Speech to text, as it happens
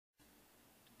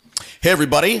Hey,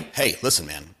 everybody. Hey, listen,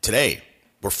 man. Today,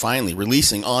 we're finally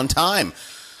releasing on time.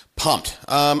 Pumped.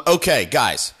 Okay,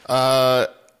 guys.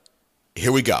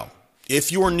 Here we go.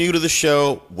 If you are new to the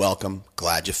show, welcome.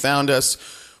 Glad you found us.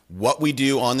 What we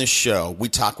do on this show, we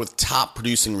talk with top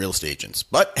producing real estate agents.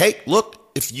 But hey, look,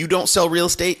 if you don't sell real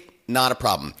estate, not a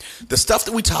problem. The stuff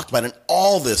that we talk about and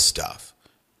all this stuff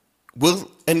will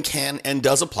and can and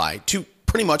does apply to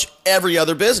pretty much every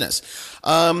other business.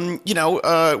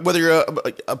 Whether you're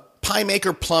a pie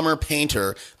maker, plumber,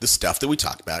 painter, the stuff that we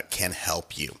talk about can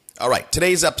help you. All right,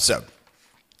 today's episode.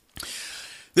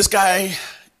 This guy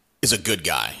is a good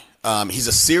guy. He's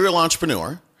a serial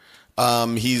entrepreneur.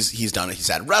 He's done it. He's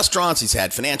had restaurants. He's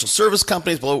had financial service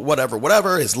companies,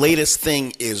 whatever. His latest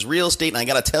thing is real estate. And I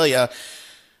got to tell you,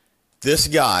 this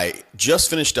guy just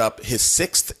finished up his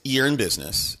 6th year in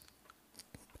business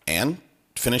and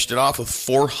finished it off with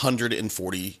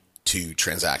 442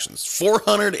 transactions,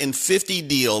 450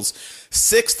 deals,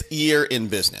 6th year in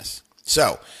business.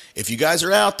 So if you guys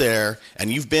are out there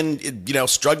and you've been,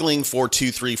 struggling for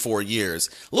 2, 3, 4 years,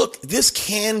 look, this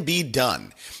can be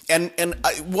done. And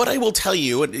what I will tell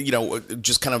you,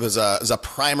 just kind of as a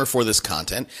primer for this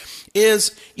content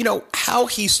is, how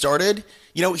he started.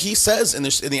 He says in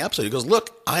the episode, he goes,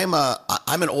 look, I'm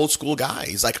an old school guy.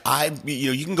 He's like,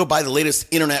 you can go buy the latest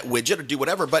internet widget or do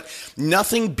whatever, but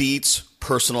nothing beats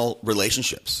personal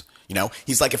relationships.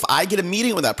 He's like, if I get a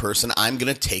meeting with that person, I'm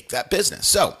going to take that business.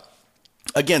 So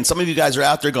again, some of you guys are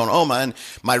out there going, oh man,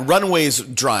 my runway's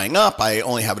drying up. I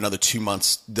only have another 2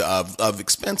 months of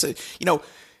expenses.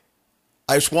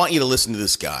 I just want you to listen to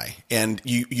this guy, and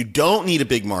you don't need a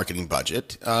big marketing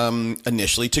budget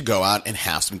initially to go out and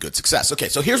have some good success. Okay,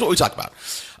 so here's what we talk about.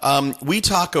 We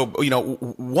talk,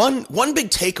 one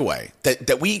big takeaway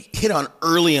that we hit on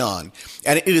early on,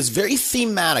 and it is very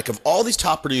thematic of all these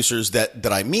top producers that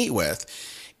I meet with,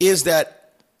 is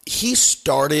that he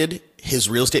started his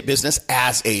real estate business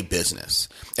as a business.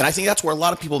 And I think that's where a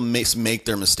lot of people make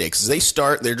their mistakes. Is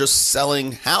they're just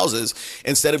selling houses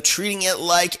instead of treating it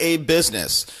like a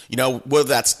business. Whether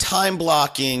that's time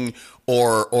blocking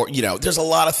or there's a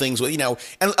lot of things with,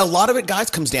 and a lot of it, guys,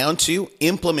 comes down to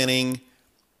implementing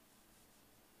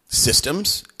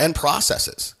systems and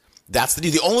processes. That's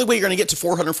the only way you're going to get to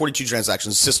 442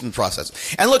 transactions, system and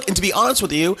process. And look, and to be honest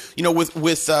with you, with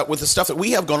the stuff that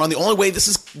we have going on, the only way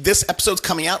this episode's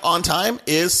coming out on time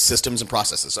is systems and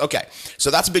processes. Okay, so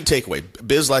that's a big takeaway.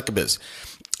 Biz like a biz.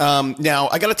 Now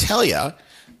I got to tell you,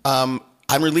 I'm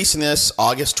releasing this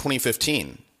August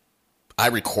 2015. I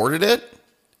recorded it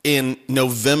in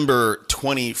November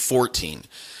 2014.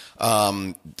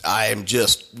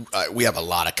 We have a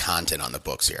lot of content on the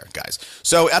books here, guys.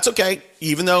 So that's okay.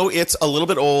 Even though it's a little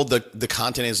bit old, the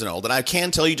content isn't old. And I can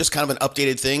tell you just kind of an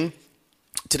updated thing.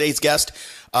 Today's guest,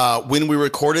 when we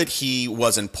recorded, he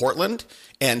was in Portland.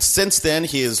 And since then,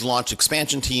 he has launched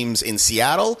expansion teams in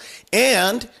Seattle.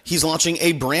 And he's launching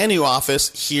a brand new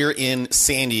office here in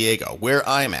San Diego, where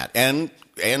I'm at. And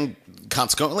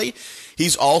consequently,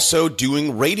 he's also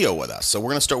doing radio with us. So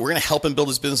we're going to help him build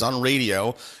his business on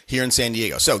radio here in San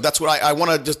Diego. So that's what I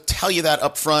want to just tell you that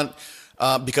up front,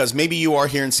 because maybe you are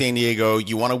here in San Diego.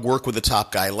 You want to work with a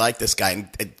top guy like this guy.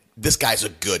 And this guy's a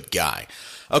good guy.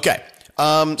 Okay.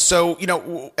 So,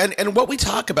 and what we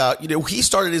talk about, he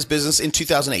started his business in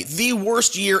 2008, the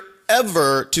worst year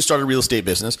ever to start a real estate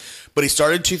business, but he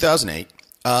started in 2008.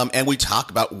 And we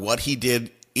talk about what he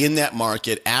did in that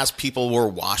market as people were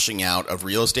washing out of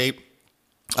real estate.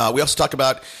 We also talk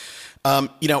about,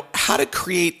 how to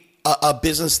create a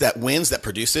business that wins, that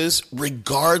produces,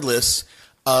 regardless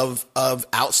of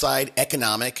outside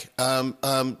economic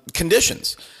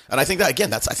conditions. And I think that,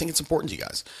 again, I think it's important to you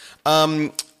guys.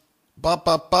 Another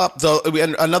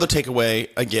takeaway,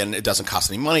 again, it doesn't cost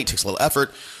any money. It takes a little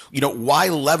effort. Why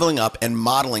leveling up and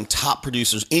modeling top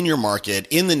producers in your market,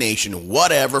 in the nation,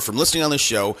 whatever, from listening on this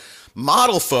show,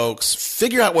 model folks,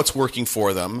 figure out what's working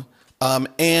for them.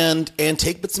 And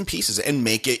take bits and pieces and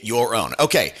make it your own.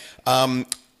 Okay,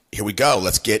 here we go.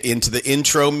 Let's get into the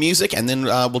intro music, and then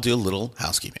we'll do a little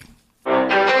housekeeping.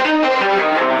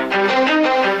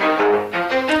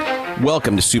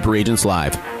 Welcome to Super Agents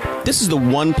Live. This is the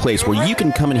one place where you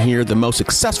can come and hear the most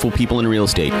successful people in real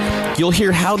estate. You'll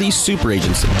hear how these super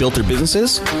agents built their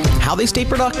businesses, how they stay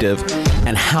productive,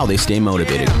 and how they stay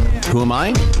motivated. Who am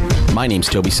I? My name's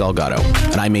Toby Salgado,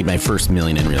 and I made my first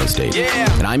million in real estate.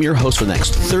 Yeah. And I'm your host for the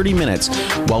next 30 minutes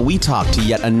while we talk to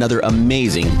yet another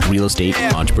amazing real estate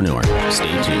entrepreneur. Stay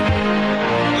tuned.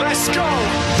 Let's go!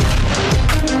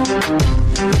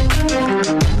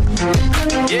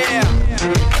 Yeah.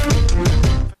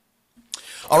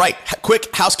 All right,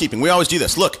 quick housekeeping. We always do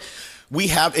this. Look, We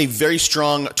have a very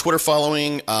strong Twitter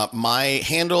following. My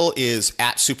handle is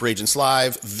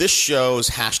 @SuperAgentsLive. This show's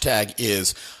hashtag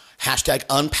is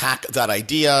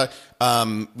 #UnpackThatIdea.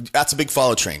 That's a big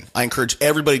follow train. I encourage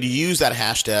everybody to use that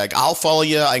hashtag. I'll follow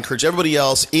you. I encourage everybody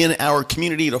else in our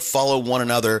community to follow one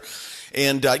another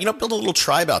and, build a little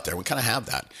tribe out there. We kind of have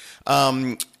that.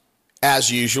 As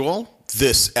usual,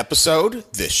 this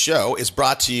show is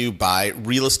brought to you by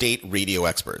Real Estate Radio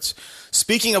Experts.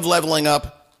 Speaking of leveling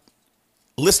up,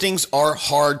 listings are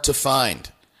hard to find.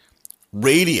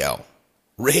 Radio,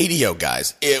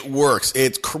 guys, it works.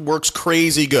 It works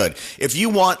crazy good. If you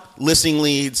want listing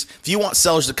leads, if you want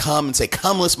sellers to come and say,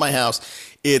 come list my house,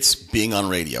 it's being on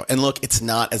radio. And look, it's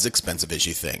not as expensive as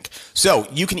you think. So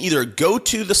you can either go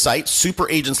to the site,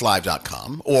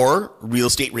 superagentslive.com or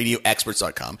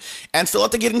realestateradioexperts.com and fill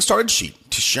out the getting started sheet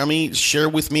to share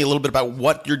with me a little bit about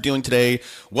what you're doing today,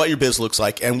 what your biz looks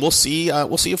like, and we'll see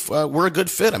if we're a good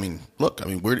fit.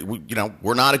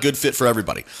 We're not a good fit for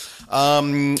everybody.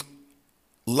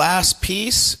 Last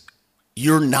piece,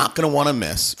 you're not going to want to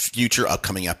miss future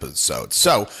upcoming episodes.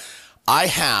 So go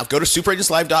to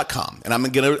superagentslive.com, and I'm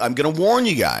gonna warn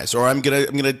you guys, or I'm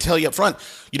gonna tell you up front.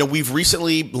 We've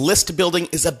recently, list building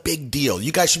is a big deal.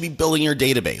 You guys should be building your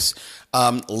database.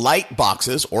 Light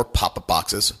boxes or pop-up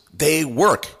boxes, they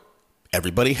work.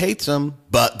 Everybody hates them,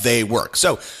 but they work.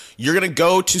 So you're gonna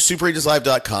go to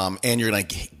superagentslive.com and you're gonna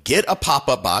get a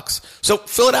pop-up box. So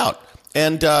fill it out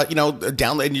and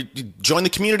download. And you join the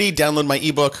community. Download my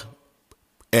ebook.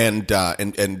 And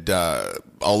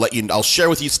I'll share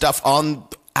with you stuff on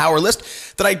our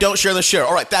list that I don't share on the show.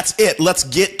 All right, that's it. Let's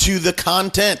get to the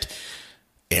content.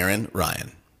 Aaron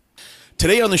Ryan.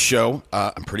 Today on the show,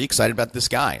 I'm pretty excited about this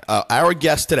guy. Our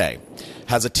guest today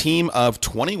has a team of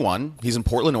 21. He's in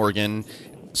Portland, Oregon.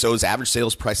 So his average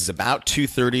sales price is about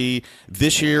 $230.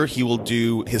 This year, he will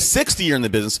do his 6th year in the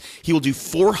business. He will do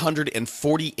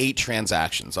 448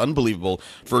 transactions. Unbelievable,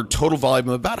 for a total volume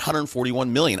of about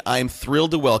 141 million. I am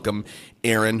thrilled to welcome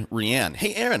Aaron Ryan.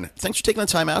 Hey, Aaron, thanks for taking the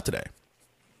time out today.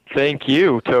 Thank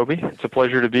you, Toby. It's a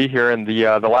pleasure to be here. And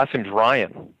the last name's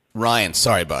Ryan. Ryan,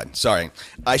 sorry, bud. Sorry,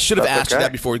 I should have asked you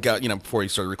that before we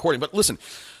started recording. But listen,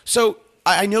 so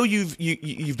I know you've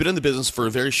been in the business for a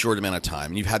very short amount of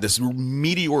time, and you've had this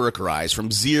meteoric rise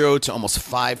from 0 to almost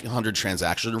 500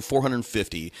 transactions, or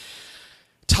 450.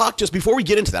 Just before we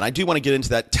get into that, I do want to get into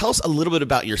that. Tell us a little bit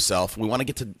about yourself. We want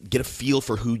to get a feel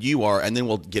for who you are, and then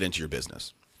we'll get into your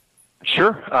business.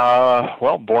 Sure.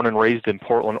 Born and raised in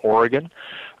Portland, Oregon.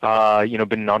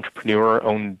 Been an entrepreneur,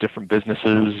 owned different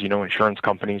businesses, insurance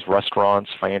companies,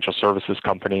 restaurants, financial services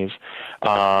companies,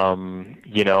 and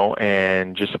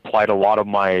just applied a lot of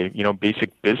my,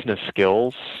 basic business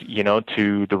skills,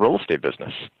 to the real estate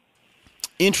business.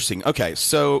 Interesting. Okay.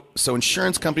 So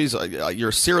insurance companies, you're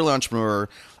a serial entrepreneur.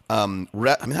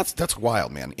 That's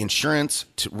wild, man. Insurance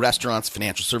to restaurants,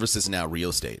 financial services, and now real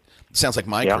estate. Sounds like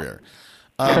my career.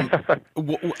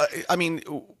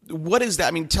 What is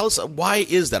that? Tell us, why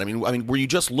is that? Were you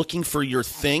just looking for your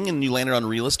thing and you landed on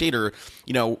real estate, or,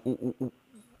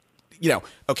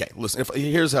 okay, listen,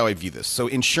 here's how I view this. So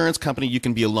insurance company, you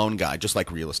can be a loan guy, just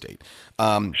like real estate.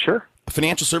 Sure.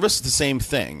 Financial service is the same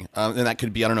thing. And that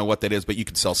could be, I don't know what that is, but you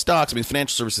could sell stocks.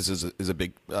 Financial services is a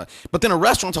big, but then a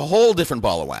restaurant's a whole different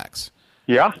ball of wax.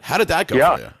 Yeah. How did that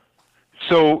go for you?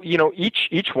 So,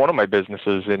 each one of my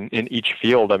businesses in each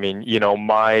field,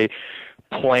 my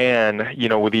plan,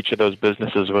 with each of those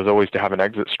businesses was always to have an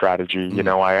exit strategy.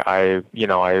 I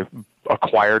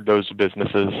acquired those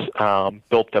businesses,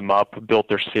 built them up, built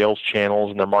their sales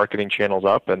channels and their marketing channels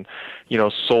up, and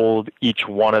sold each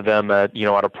one of them at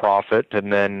a profit.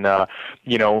 And then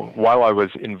while I was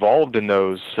involved in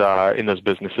those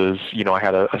businesses, I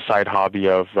had a side hobby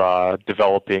of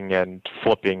developing and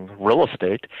flipping real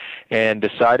estate, and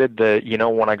decided that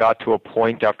when I got to a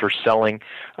point after selling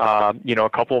a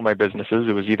couple of my businesses,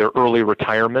 it was either early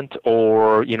retirement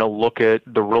or look at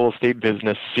the real estate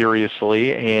business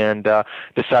seriously, and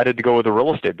decided to go with the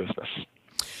real estate business.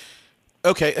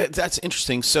 Okay, that's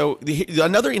interesting. So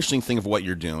another interesting thing of what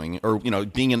you're doing, or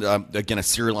being again a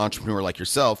serial entrepreneur like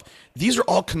yourself, these are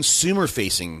all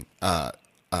consumer-facing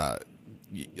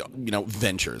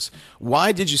ventures.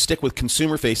 Why did you stick with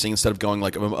consumer-facing instead of going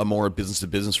like a more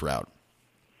business-to-business route?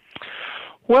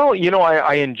 Well,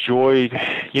 I enjoyed,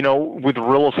 with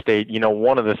real estate,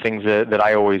 one of the things that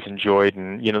I always enjoyed,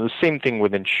 and, the same thing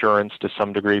with insurance to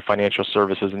some degree, financial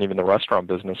services, and even the restaurant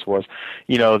business was,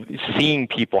 seeing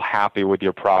people happy with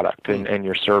your product and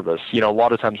your service. A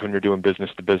lot of times when you're doing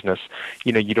business to business,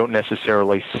 you don't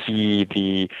necessarily see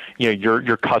the,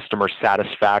 your customer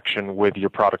satisfaction with your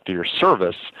product or your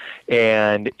service.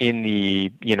 And in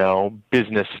the,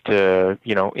 business to,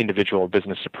 individual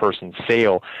business to person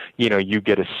sale, you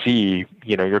get to see,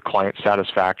 your client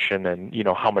satisfaction and,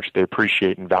 how much they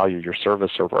appreciate and value your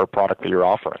service or product that you're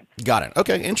offering. Got it.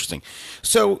 Okay. Interesting.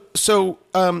 So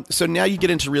now you get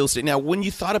into real estate. Now, when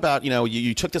you thought about,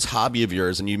 you took this hobby of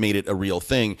yours and you made it a real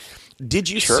thing, did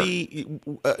you Sure. see,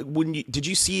 did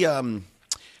you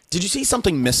see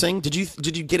something missing? Did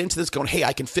you get into this going, hey,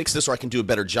 I can fix this or I can do a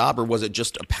better job, or was it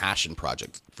just a passion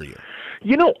project for you?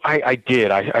 I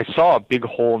did. I saw a big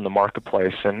hole in the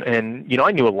marketplace, and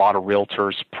I knew a lot of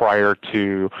realtors prior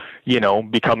to,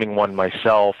 becoming one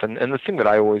myself. And the thing that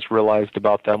I always realized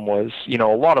about them was, a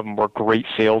lot of them were great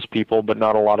salespeople, but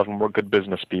not a lot of them were good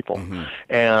business people. Mm-hmm.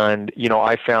 And,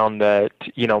 I found that,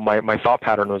 my thought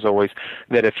pattern was always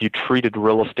that if you treated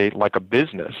real estate like a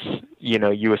business,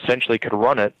 you essentially could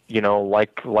run it,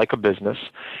 like a business.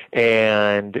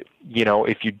 And,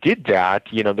 if you did that,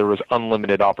 there was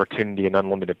unlimited opportunity and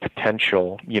unlimited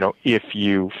potential, if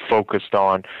you focused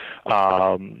on,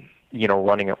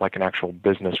 running it like an actual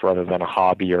business rather than a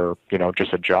hobby or,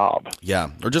 just a job. Yeah.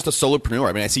 Or just a solopreneur.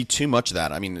 I mean, I see too much of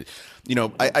that. I mean,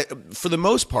 I for the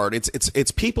most part,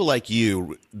 it's people like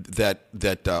you that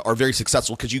are very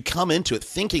successful because you come into it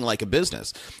thinking like a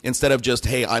business instead of just,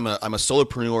 hey, I'm a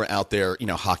solopreneur out there,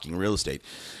 hawking real estate.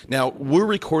 Now, we're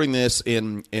recording this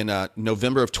in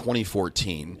November of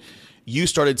 2014. You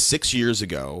started 6 years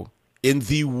ago in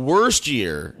the worst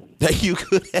year that you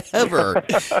could ever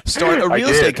start a real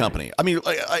estate company. I mean,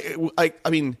 I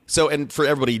mean, so, and for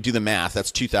everybody, do the math.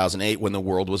 That's 2008 when the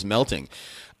world was melting.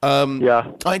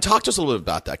 Yeah. I mean, talk to us a little bit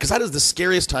about that, because that is the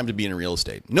scariest time to be in real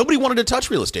estate. Nobody wanted to touch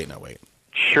real estate in 08.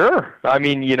 Sure. I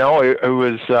mean, it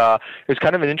was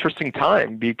kind of an interesting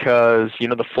time because,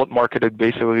 the flip market had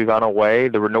basically gone away.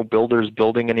 There were no builders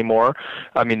building anymore.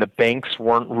 I mean, the banks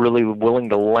weren't really willing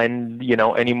to lend,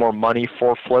 any more money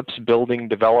for flips, building,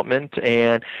 development.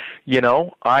 And,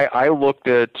 I looked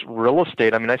at real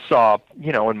estate. I mean, I saw,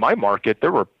 in my market,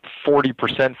 there were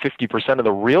 40%, 50% of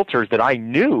the realtors that I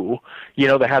knew,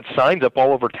 that had signs up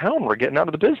all over town were getting out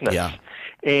of the business. Yeah.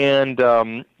 And,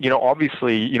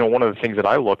 obviously, one of the things that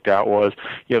I looked at was,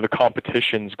 the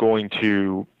competition's going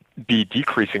to be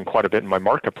decreasing quite a bit in my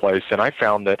marketplace. And I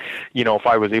found that, if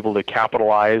I was able to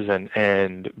capitalize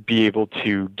and be able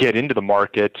to get into the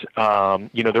market,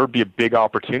 there would be a big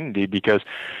opportunity because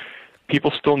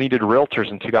people still needed realtors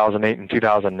in 2008 and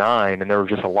 2009, and there were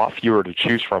just a lot fewer to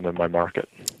choose from in my market.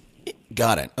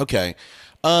 Got it. Okay.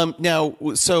 Now,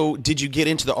 so did you get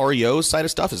into the REO side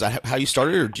of stuff? Is that how you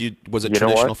started, or was it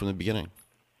traditional from the beginning?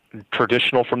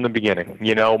 Traditional from the beginning.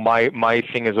 My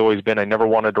thing has always been I never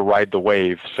wanted to ride the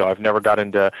wave, so I've never got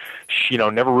into,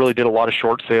 never really did a lot of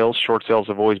short sales. Short sales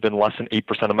have always been less than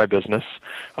 8% of my business.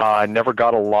 I never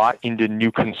got a lot into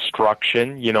new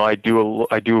construction. I do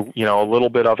a little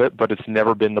bit of it, but it's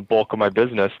never been the bulk of my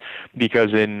business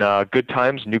because in good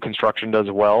times, new construction does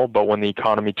well, but when the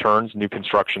economy turns, new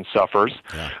construction suffers.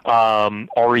 Yeah.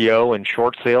 REO and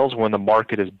short sales, when the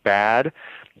market is bad,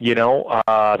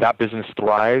 that business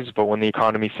thrives, but when the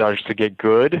economy starts to get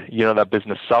good, that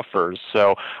business suffers.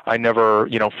 So I never,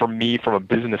 for me, from a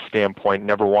business standpoint,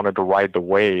 never wanted to ride the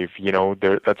wave.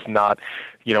 That's not,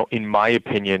 in my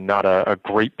opinion, not a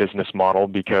great business model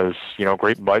because,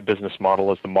 great business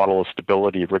model is the model of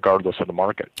stability regardless of the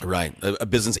market. Right. A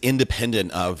business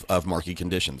independent of market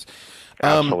conditions.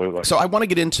 Absolutely. So I want to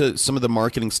get into some of the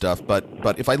marketing stuff, but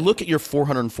if I look at your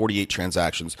 448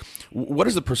 transactions, what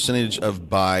is the percentage of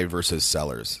buy versus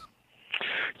sellers?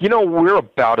 We're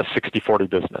about a 60-40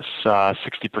 business.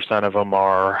 60% of them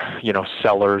are,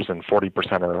 sellers and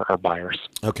 40% are buyers.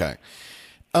 Okay.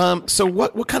 So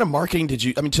what kind of marketing did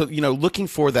you, looking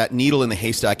for that needle in the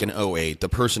haystack in 08, the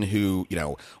person who,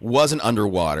 wasn't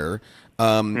underwater,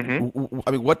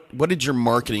 what did your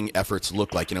marketing efforts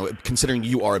look like, considering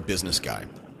you are a business guy?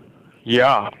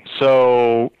 Yeah.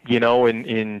 So,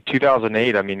 in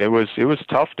 2008, I mean, it was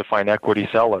tough to find equity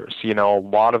sellers. A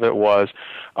lot of it was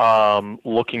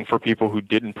looking for people who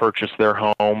didn't purchase their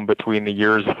home between the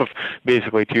years of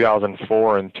basically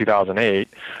 2004 and 2008.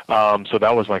 So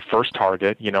that was my first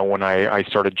target, when I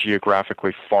started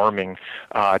geographically farming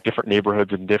different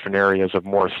neighborhoods in different areas of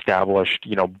more established,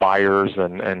 buyers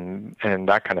and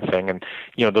that kind of thing. And,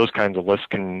 those kinds of lists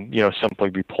can, simply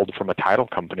be pulled from a title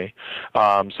company.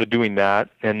 So doing that.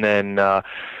 And then,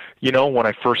 when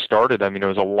I first started, I mean, it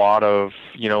was a lot of,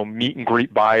 meet and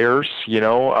greet buyers,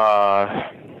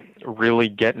 really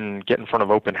get in front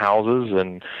of open houses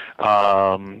and,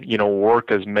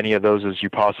 work as many of those as you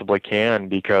possibly can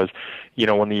because,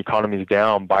 when the economy's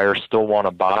down, buyers still want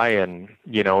to buy. And,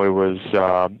 it was,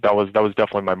 that was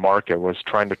definitely my market, was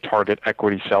trying to target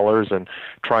equity sellers and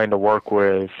trying to work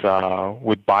with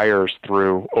buyers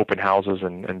through open houses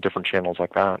and different channels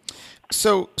like that.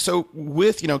 So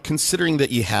with, considering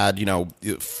that you had,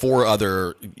 4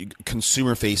 other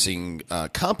consumer-facing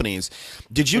companies,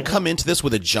 did you come into this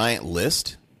with a giant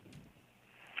list?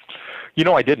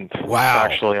 I didn't. Wow.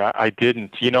 Actually, I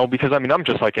didn't, because, I mean, I'm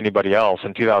just like anybody else.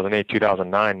 In 2008,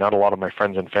 2009, not a lot of my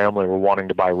friends and family were wanting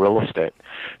to buy real estate.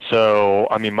 So,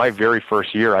 I mean, my very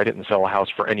first year, I didn't sell a house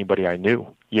for anybody I knew,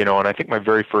 and I think my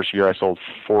very first year I sold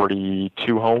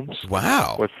 42 homes.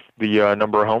 Wow. With the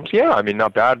number of homes. Yeah, I mean,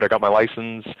 not bad. I got my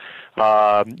license,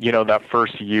 that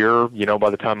first year, by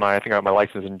the time I think I got my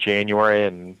license in January,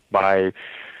 and by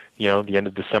the end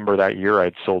of December that year,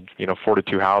 I'd sold,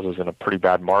 42 houses in a pretty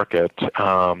bad market.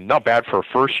 Not bad for a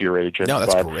first-year agent. No,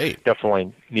 that's but great.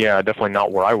 Definitely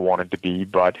not where I wanted to be.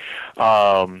 But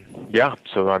yeah,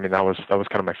 so I mean, that was kind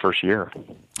of my first year.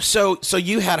 So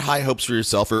you had high hopes for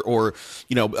yourself, or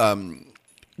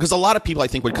because a lot of people I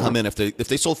think would come in if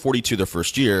they sold 42 their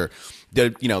first year,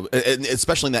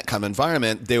 especially in that kind of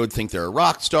environment, they would think they're a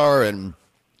rock star and.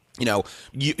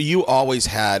 You always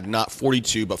had not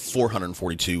 42, but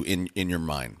 442 in your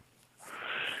mind.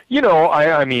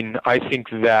 I mean, I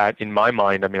think that in my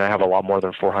mind, I mean, I have a lot more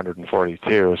than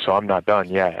 442, so I'm not done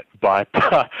yet. But,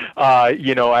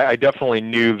 I definitely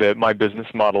knew that my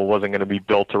business model wasn't going to be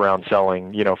built around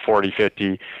selling, 40,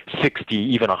 50, 60,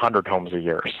 even 100 homes a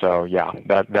year. So, yeah,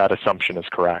 that assumption is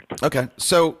correct. Okay.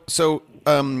 So,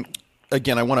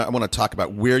 again, I want to talk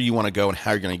about where you want to go and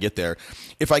how you're going to get there.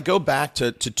 If I go back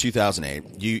to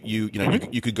 2008,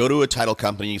 you could go to a title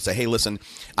company and say, hey, listen,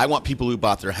 I want people who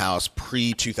bought their house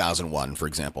pre-2001, for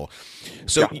example.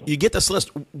 So you get this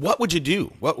list. What would you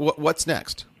do? What's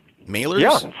next? Mailers?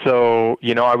 Yeah. So,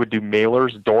 I would do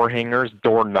mailers, door hangers,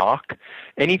 door knock,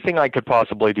 anything I could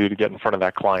possibly do to get in front of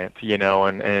that client,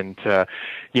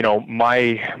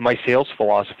 my sales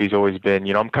philosophy has always been,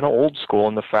 I'm kind of old school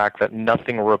in the fact that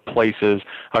nothing replaces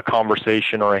a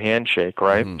conversation or a handshake,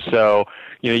 right? Mm-hmm. So,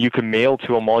 you can mail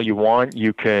to them all you want.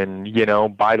 You can,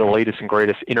 buy the latest and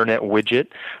greatest internet widget,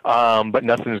 but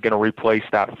nothing's going to replace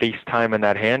that FaceTime and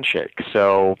that handshake.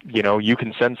 So, you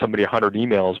can send somebody 100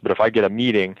 emails, but if I get a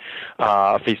meeting,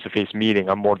 a face-to-face meeting,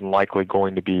 I'm more than likely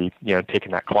going to be,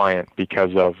 taking that client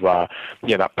because of,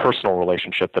 that personal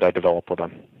relationship that I develop with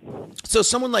them. So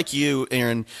someone like you,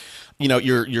 Aaron,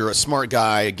 you're a smart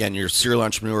guy. Again, you're a serial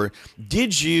entrepreneur.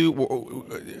 Did you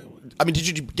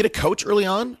get a coach early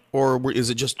on, or is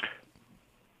it just?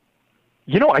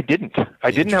 I didn't.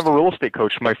 I didn't have a real estate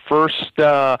coach. My first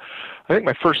 3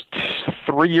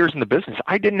 years in the business,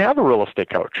 I didn't have a real estate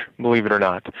coach, believe it or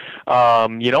not.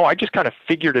 I just kind of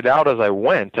figured it out as I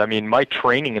went. I mean, my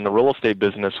training in the real estate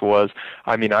business was,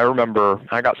 I remember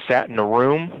I got sat in a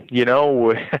room,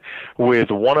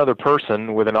 with one other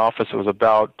person with an office that was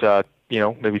about,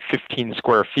 maybe 15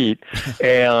 square feet.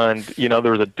 And,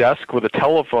 there was a desk with a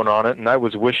telephone on it, and I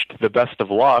was wished the best of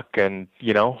luck. And,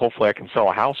 hopefully I can sell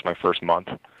a house my first month.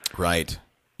 Right.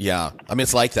 Yeah. I mean,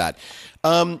 it's like that.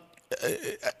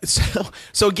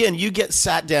 So again, you get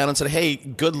sat down and said, hey,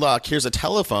 good luck. Here's a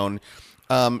telephone.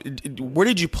 Where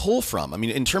did you pull from? I mean,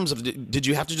 in terms of, did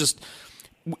you have to just,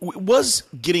 was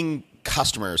getting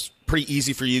customers pretty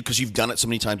easy for you because you've done it so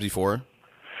many times before?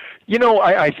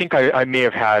 I think I may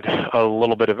have had a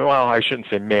little bit of, well, I shouldn't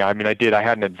say may. I mean, I did. I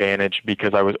had an advantage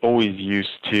because I was always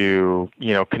used to,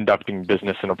 conducting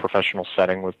business in a professional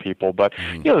setting with people. But,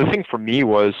 the thing for me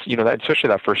was, that, especially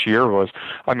that first year was,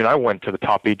 I went to the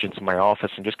top agents in my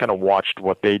office and just kind of watched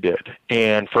what they did.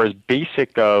 And for as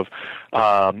basic of,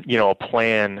 a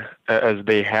plan as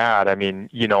they had,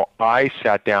 I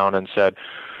sat down and said,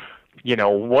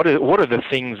 what are the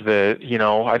things that,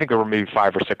 I think there were maybe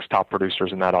 5 or 6 top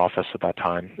producers in that office at that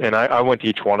time. And I went to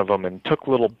each one of them and took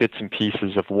little bits and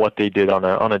pieces of what they did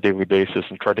on a daily basis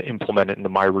and tried to implement it into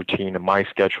my routine and my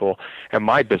schedule and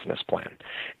my business plan.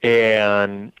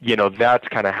 And, that's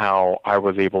kind of how I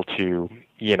was able to,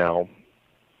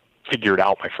 figure it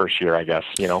out my first year, I guess,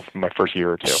 my first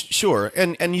year or two. Sure.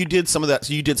 And you did some of that.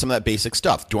 So you did some of that basic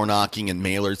stuff, door knocking and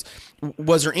mailers.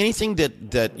 Was there anything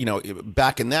that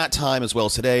back in that time as well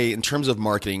as today in terms of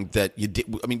marketing that you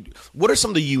did? I mean, what are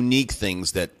some of the unique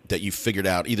things that you figured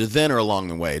out either then or along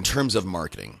the way in terms of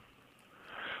marketing?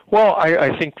 Well,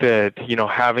 I think that,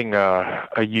 having a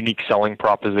unique selling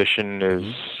proposition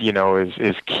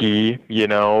is key,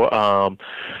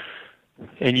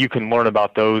 and you can learn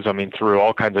about those, through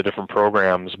all kinds of different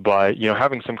programs, but,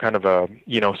 having some kind of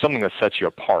something that sets you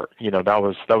apart, that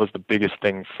was the biggest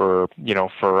thing for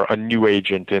a new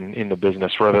agent in the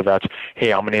business, whether that's,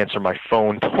 hey, I'm going to answer my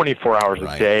phone 24 hours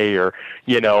a day, or,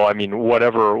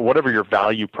 whatever your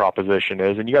value proposition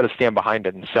is, and you got to stand behind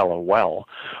it and sell it well.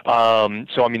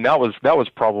 So, that was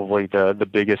probably the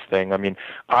biggest thing.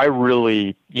 I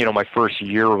really, my first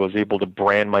year was able to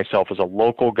brand myself as a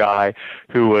local guy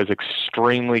who was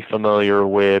extremely familiar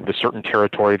with the certain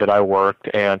territory that I worked,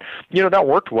 and that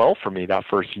worked well for me that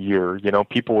first year.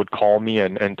 People would call me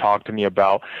and talk to me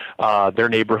about their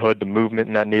neighborhood, the movement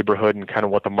in that neighborhood, and kind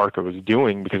of what the market was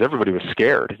doing, because everybody was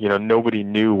scared. Nobody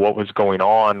knew what was going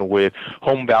on with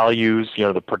home values,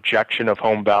 the projection of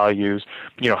home values,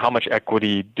 how much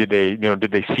equity did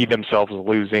they see themselves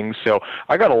losing. So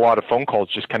I got a lot of phone calls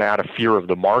just kind of out of fear of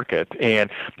the market, and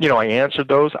I answered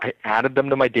those. I added them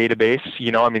to my database.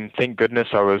 Thank goodness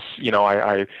I was,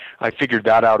 I figured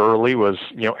that out early, was,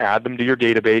 add them to your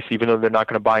database, even though they're not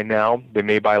going to buy now, they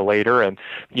may buy later. And,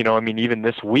 even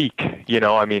this week,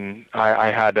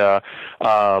 I had a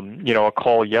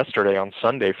call yesterday on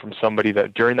Sunday from somebody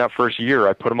that during that first year,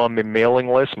 I put them on my mailing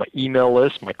list, my email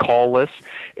list, my call list,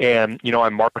 and, I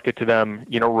market to them,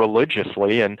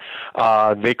 religiously. And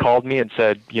they called me and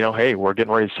said, hey, we're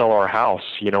getting ready to sell our house.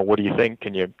 What do you think?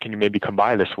 Can you maybe come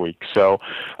by this week? So,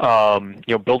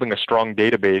 building a strong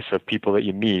database of people that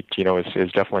you meet,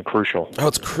 is definitely crucial. Oh,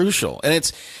 it's crucial. And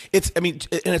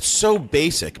it's so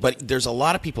basic, but there's a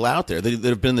lot of people out there that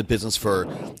have been in the business for,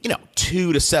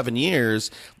 2 to 7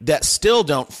 years that still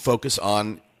don't focus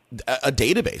on a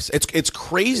database. It's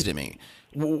crazy to me.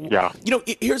 Yeah.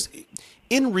 Here's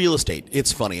in real estate,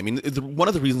 it's funny. One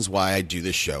of the reasons why I do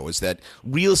this show is that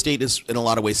real estate is in a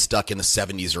lot of ways stuck in the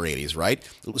 70s or 80s, right?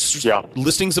 Yeah.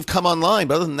 Listings have come online,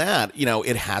 but other than that,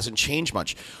 it hasn't changed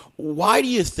much. Why do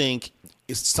you think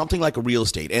is something like a real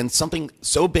estate and something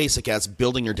so basic as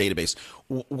building your database,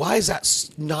 why is that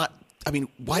not,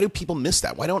 why do people miss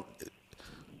that?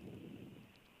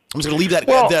 I'm just going to leave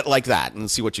that like that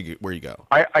and see where you go.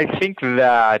 I think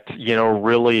that,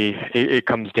 really it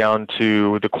comes down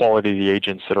to the quality of the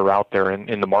agents that are out there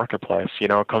in the marketplace.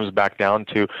 It comes back down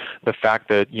to the fact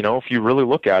that, if you really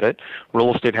look at it,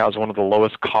 real estate has one of the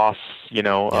lowest costs,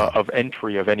 of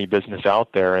entry of any business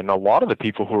out there. And a lot of the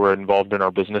people who are involved in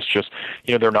our business just,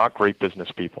 they're not great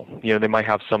business people. They might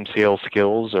have some sales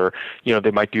skills, or,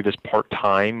 they might do this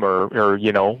part-time or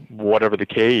whatever the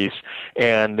case.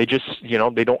 And they just,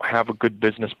 they don't have a good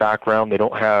business background. They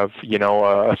don't have,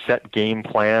 a set game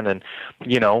plan. And,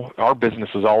 our business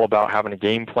is all about having a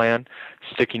game plan,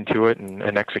 sticking to it,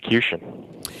 and execution.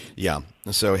 Yeah.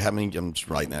 So I'm just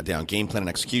writing that down, game plan and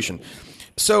execution.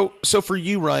 So for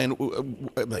you, Ryan,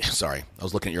 sorry, I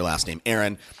was looking at your last name,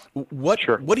 Aaron, what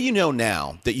do you know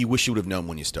now that you wish you would have known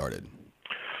when you started?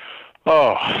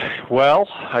 Oh, well,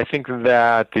 I think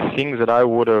that the things that I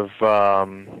would have,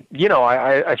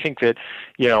 I think that,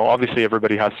 obviously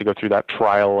everybody has to go through that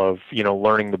trial of,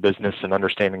 learning the business and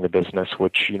understanding the business,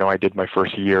 which, I did my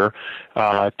first year,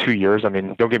 2 years.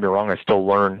 Don't get me wrong, I still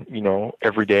learn,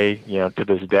 every day, to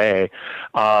this day.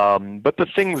 But the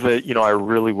things that, I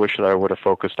really wish that I would have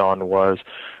focused on was,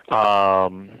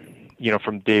 from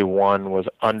day one, was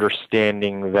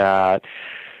understanding that,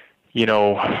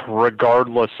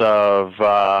 regardless of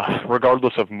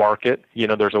market,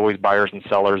 there's always buyers and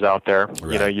sellers out there.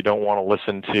 Right. You don't want to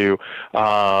listen to,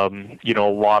 a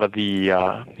lot of the,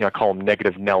 I call them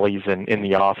negative Nellies in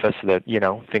the office that,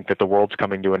 think that the world's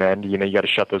coming to an end. You got to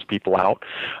shut those people out.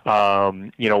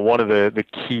 One of the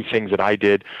key things that I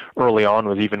did early on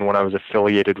was, even when I was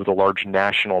affiliated with a large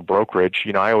national brokerage,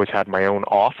 I always had my own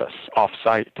office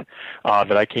off-site,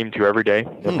 that I came to every day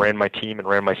and ran my team and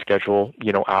ran my schedule,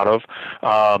 out of.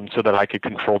 of, so that I could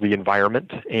control the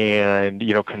environment and,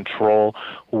 control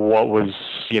what was,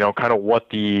 kind of what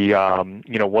the,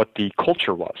 what the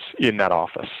culture was in that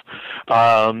office.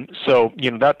 So,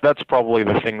 that's probably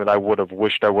the thing that I would have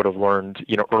wished I would have learned,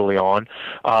 early on.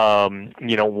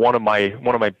 One of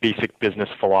my basic business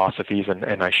philosophies,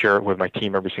 and I share it with my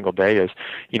team every single day, is,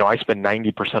 I spend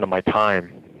 90% of my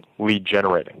time lead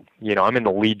generating. I'm in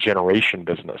the lead generation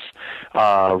business.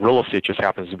 Real estate just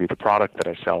happens to be the product that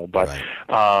I sell. But, right.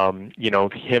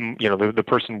 The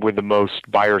person with the most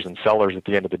buyers and sellers at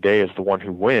the end of the day is the one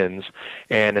who wins.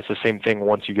 And it's the same thing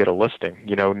once you get a listing.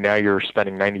 Now you're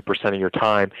spending 90% of your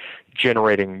time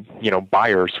generating,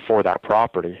 buyers for that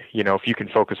property. If you can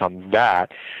focus on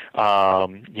that,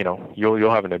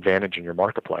 you'll have an advantage in your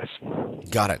marketplace.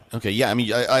 Got it. Okay. Yeah. I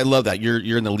mean, I love that.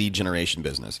 You're in the lead generation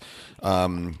business.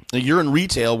 You're in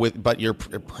retail but your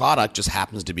product just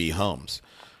happens to be homes.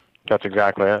 That's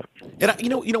exactly it.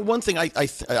 And one thing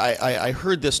I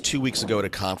heard this 2 weeks ago at a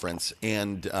conference,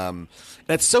 and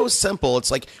it's so simple.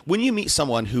 It's like when you meet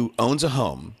someone who owns a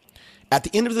home, at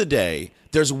the end of the day,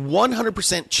 there's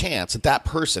 100% chance that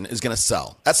person is going to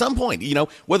sell at some point,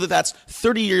 whether that's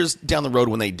 30 years down the road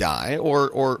when they die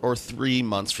or 3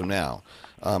 months from now.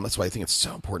 That's why I think it's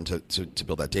so important to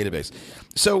build that database.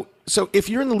 So if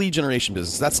you're in the lead generation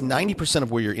business, that's 90%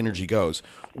 of where your energy goes.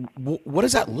 What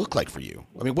does that look like for you?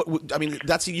 I mean,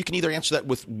 that's, you can either answer that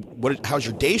with how's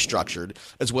your day structured,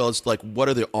 as well as like what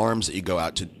are the arms that you go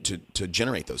out to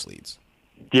generate those leads.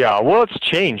 Yeah, well, it's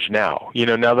changed now.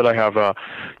 Now that I have an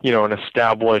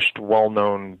established,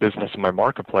 well-known business in my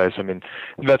marketplace, I mean,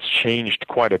 that's changed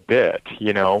quite a bit.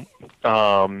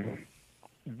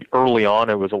 Early on,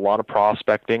 it was a lot of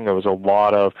prospecting. It was a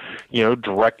lot of,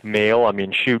 direct mail. I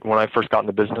mean, shoot, when I first got in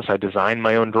the business, I designed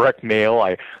my own direct mail.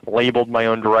 I labeled my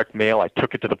own direct mail. I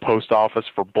took it to the post office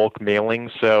for bulk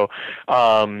mailing. So,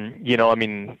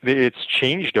 it's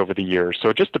changed over the years. So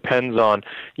it just depends on,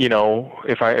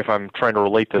 if I'm trying to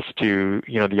relate this to,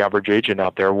 the average agent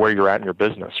out there, where you're at in your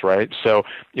business, right? So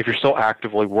if you're still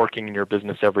actively working in your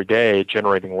business every day,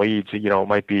 generating leads, it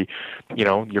might be,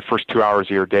 your first 2 hours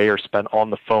of your day are spent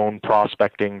on the phone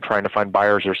prospecting, trying to find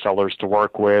buyers or sellers to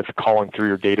work with, calling through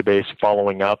your database,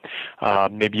 following up.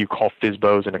 Maybe you call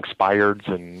FSBOs and expireds,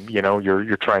 and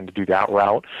you're trying to do that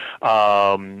route.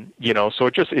 So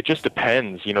it just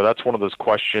depends. That's one of those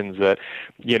questions that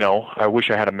I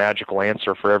wish I had a magical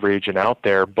answer for every agent out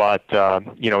there, but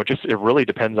it really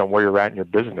depends on where you're at in your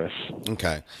business.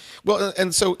 Okay. Well,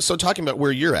 and so talking about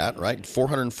where you're at, right?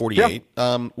 448.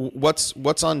 Yeah.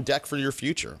 What's on deck for your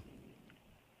future?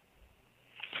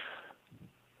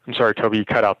 I'm sorry, Toby, you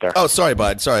cut out there. Oh, sorry,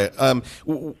 bud. Sorry.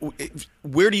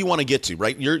 Where do you want to get to?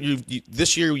 Right,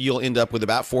 this year you'll end up with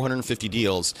about 450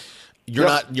 deals. You're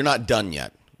not done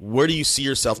yet. Where do you see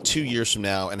yourself 2 years from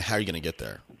now, and how are you going to get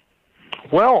there?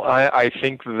 Well, I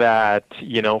think that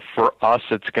for us,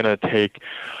 it's going to take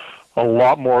a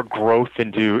lot more growth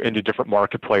into different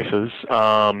marketplaces.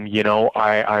 I'm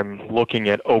looking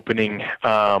at opening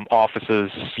offices,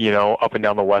 up and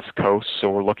down the West Coast. So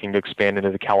we're looking to expand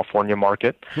into the California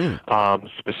market,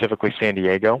 specifically San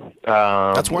Diego.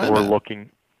 That's where I'm at. Looking.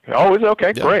 Oh, is it?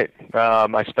 Okay, yeah. Great.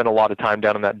 I spent a lot of time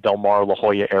down in that Del Mar, La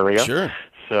Jolla area. Sure.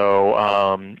 So,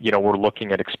 we're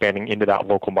looking at expanding into that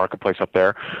local marketplace up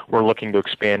there. We're looking to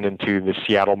expand into the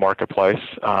Seattle marketplace,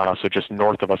 so just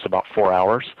north of us, about 4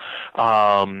 hours.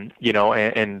 And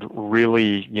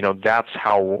really, that's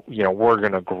how, we're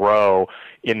going to grow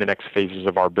in the next phases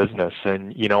of our business.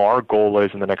 And, our goal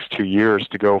is in the next 2 years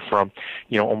to go from,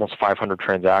 almost 500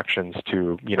 transactions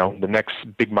to, the next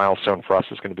big milestone for us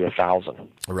is going to be 1,000.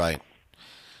 Right.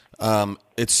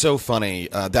 It's so funny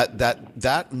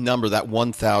that number, that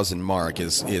 1,000 mark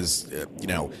is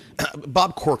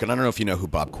Bob Corcoran. I don't know if you know who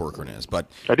Bob Corcoran is, but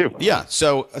I do. Yeah.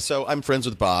 So I'm friends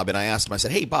with Bob, and I asked him. I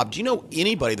said, "Hey, Bob, do you know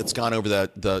anybody that's gone over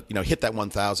the hit that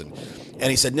 1,000?" And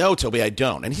he said, "No, Toby, I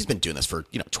don't." And he's been doing this for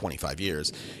 25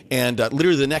 years. And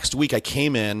literally the next week, I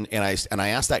came in and I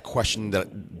asked that question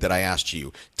that I asked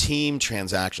you: team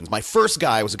transactions. My first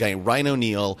guy was a guy named Ryan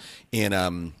O'Neill in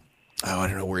I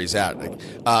don't know where he's at.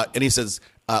 And he says,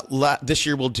 this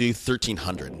year we'll do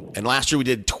 1,300. And last year we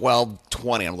did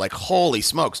 1,220. I'm like, holy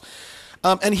smokes.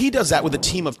 And he does that with a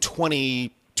team of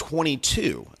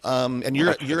 22. And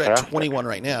you're at 21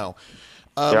 right now.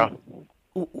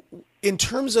 In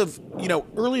terms of,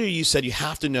 earlier you said you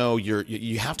have to know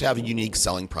you have to have a unique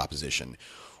selling proposition.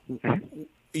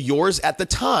 Yours at the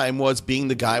time was being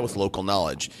the guy with local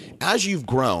knowledge. As you've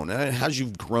grown, and as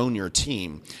you've grown your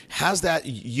team, has that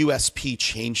USP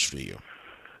changed for you?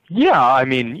 Yeah, I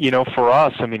mean, for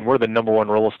us, I mean, we're the number one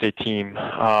real estate team, in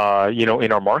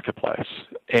our marketplace,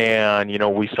 and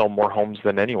we sell more homes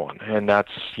than anyone, and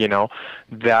that's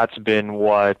been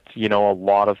what a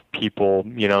lot of people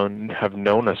have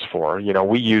known us for. I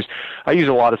use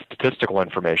a lot of statistical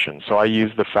information, so I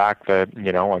use the fact that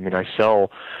I mean, I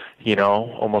sell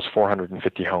almost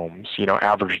 450 homes,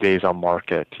 average days on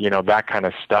market, that kind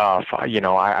of stuff.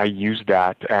 I use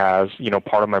that as,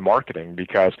 part of my marketing,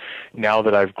 because now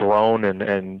that I've grown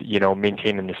and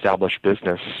maintained an established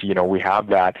business, we have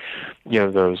that,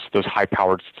 those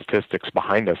high-powered statistics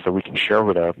behind us that we can share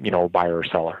with a buyer or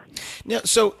seller. Now,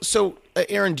 so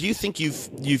Aaron, do you think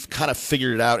you've kind of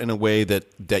figured it out in a way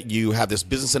that you have this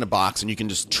business in a box and you can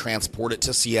just transport it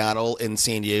to Seattle and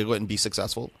San Diego and be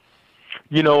successful?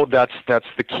 That's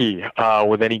the key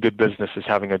with any good business, is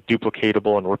having a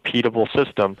duplicatable and repeatable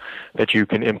system that you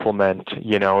can implement.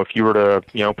 If you were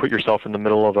to put yourself in the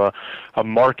middle of a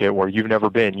market where you've never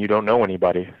been, you don't know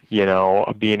anybody,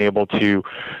 being able to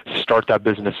start that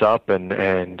business up and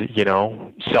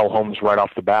sell homes right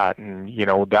off the bat. And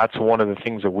that's one of the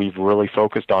things that we've really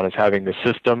focused on, is having the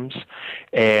systems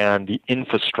and the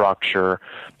infrastructure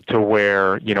to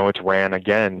where it's ran,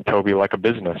 again, Toby, like a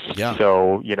business. Yeah.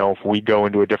 So if we go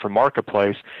into a different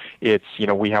marketplace, it's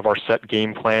we have our set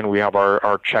game plan, we have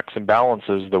our checks and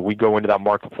balances that we go into that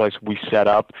marketplace, we set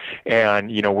up, and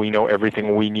we know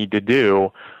everything we need to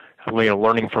do.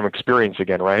 Learning from experience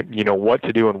again, right? What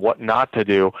to do and what not to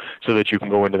do, so that you can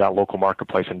go into that local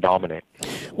marketplace and dominate.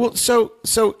 Well, so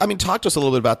I mean, talk to us a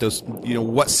little bit about those.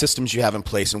 What systems you have in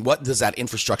place, and what does that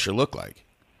infrastructure look like?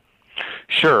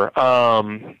 Sure.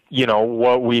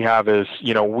 What we have is,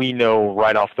 we know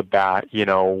right off the bat,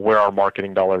 where our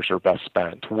marketing dollars are best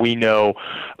spent. We know,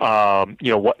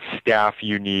 what staff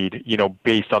you need,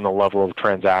 based on the level of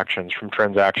transactions, from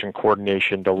transaction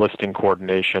coordination to listing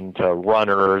coordination to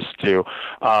runners to,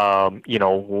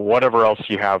 whatever else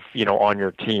you have, on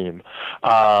your team.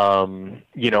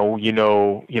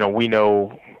 We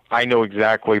know. I know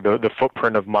exactly the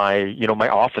footprint of my, my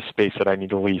office space that I need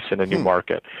to lease in a new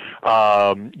market,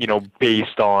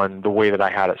 based on the way that I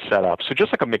had it set up. So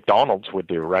just like a McDonald's would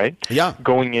do, right? Yeah.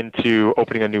 Going into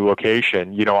opening a new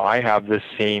location, I have this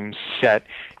same set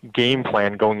game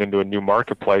plan going into a new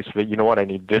marketplace that, I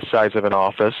need this size of an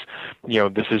office.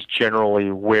 This is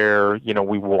generally where,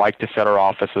 we like to set our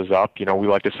offices up. We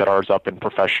like to set ours up in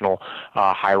professional,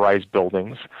 high-rise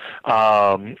buildings.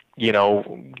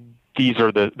 These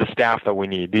are the staff that we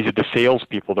need. These are the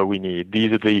salespeople that we need.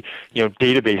 These are the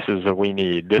databases that we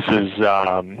need. This is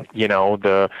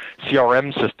the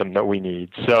CRM system that we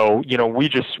need. So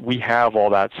we have all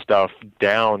that stuff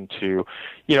down to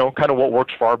kind of what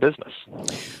works for our business.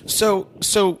 So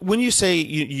when you say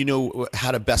you know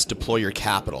how to best deploy your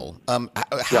capital,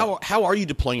 how are you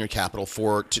deploying your capital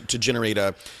to generate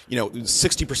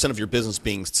 60% of your business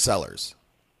being sellers?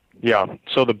 Yeah.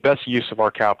 So the best use of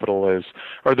our capital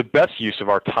or the best use of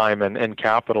our time and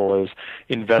capital is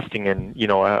investing in,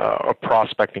 a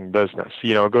prospecting business.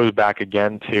 It goes back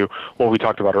again to what we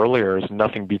talked about earlier, is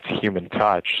nothing beats human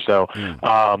touch. So,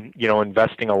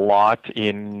 investing a lot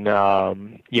in,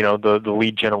 the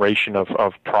lead generation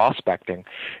of prospecting.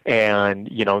 And,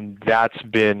 that's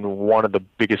been one of the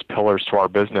biggest pillars to our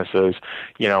business is,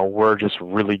 we're just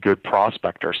really good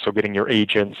prospectors. So getting your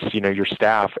agents, your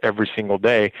staff every single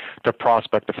day to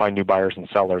prospect, to find new buyers and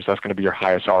sellers. That's going to be your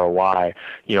highest ROI,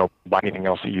 by anything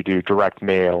else that you do, direct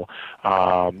mail,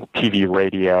 TV,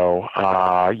 radio,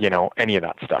 any of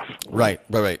that stuff. Right.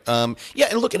 And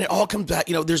look, and it all comes back,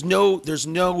 there's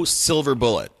no silver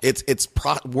bullet. It's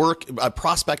work.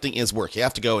 Prospecting is work. You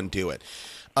have to go and do it.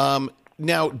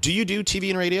 Now, do you do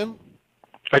TV and radio?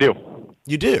 I do.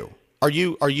 You do? Are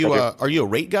you a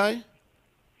rate guy?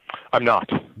 I'm not.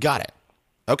 Got it.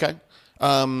 Okay.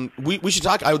 We should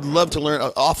talk. I would love to learn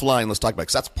offline. Let's talk about it,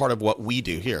 because that's part of what we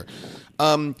do here.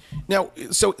 Now,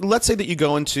 so let's say that you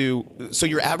go into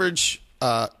your average.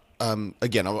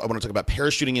 Again, I want to talk about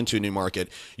parachuting into a new market.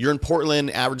 You're in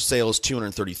Portland. Average sales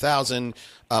 230,000.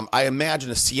 I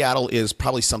imagine Seattle is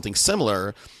probably something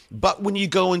similar. But when you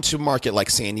go into a market like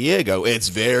San Diego, it's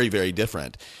very, very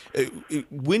different.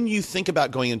 When you think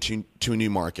about going into a new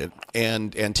market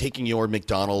and taking your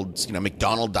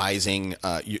McDonaldizing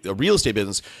a real estate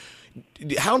business,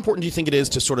 how important do you think it is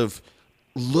to sort of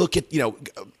look at,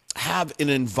 have an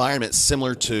environment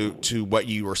similar to what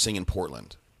you were seeing in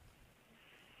Portland?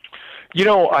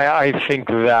 I think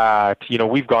that,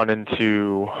 we've gone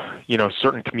into,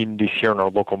 certain communities here in our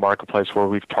local marketplace where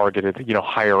we've targeted,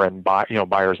 higher end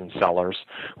buyers and sellers.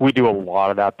 We do a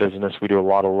lot of that business. We do a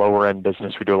lot of lower end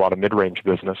business. We do a lot of mid-range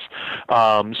business.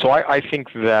 So I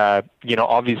think that,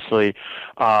 obviously,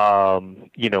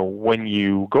 when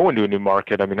you go into a new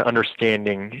market, I mean,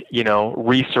 understanding,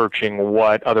 researching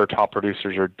what other top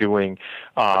producers are doing,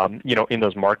 in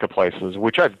those marketplaces,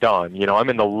 which I've done. I'm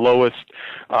in the lowest,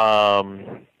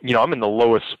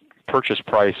 purchase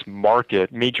price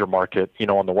major market,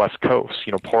 on the West Coast.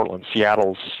 Portland,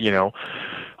 Seattle's,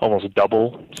 almost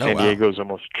double. San Diego's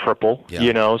almost triple.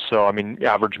 Yeah. So I mean,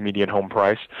 average median home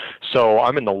price. So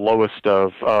I'm in the lowest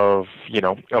of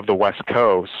the West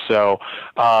Coast. So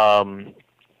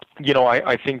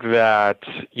I think that,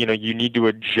 you need to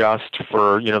adjust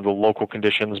for, the local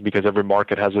conditions because every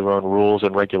market has their own rules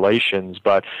and regulations.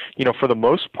 But, for the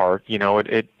most part,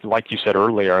 it like you said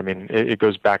earlier, I mean, it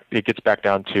gets back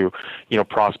down to,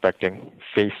 prospecting,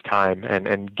 FaceTime,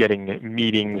 and getting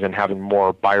meetings and having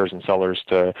more buyers and sellers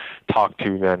to talk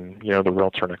to than, the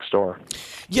realtor next door.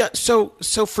 Yeah. So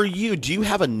for you, do you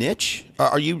have a niche?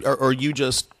 Are you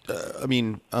just,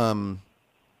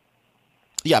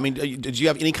 yeah, I mean, did you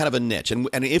have any kind of a niche? And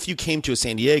if you came to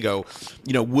San Diego,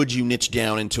 would you niche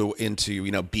down into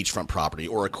beachfront property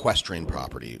or equestrian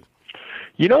property?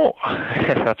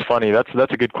 That's funny. That's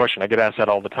a good question. I get asked that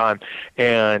all the time.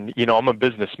 And, I'm a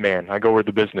businessman. I go where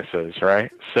the business is,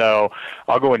 right? So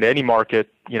I'll go into any market,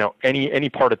 any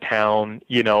part of town,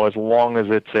 as long as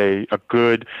it's a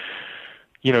good,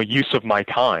 use of my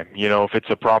time. If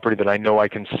it's a property that I know I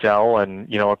can sell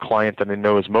and, a client that I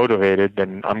know is motivated,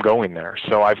 then I'm going there.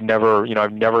 So I've never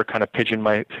kind of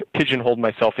pigeonholed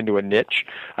myself into a niche.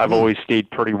 I've always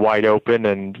stayed pretty wide open,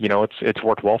 and, it's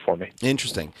worked well for me.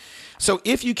 Interesting. So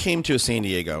if you came to a San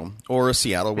Diego or a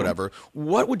Seattle, whatever,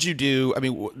 what would you do? I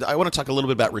mean, I want to talk a little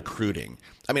bit about recruiting.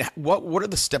 I mean, what are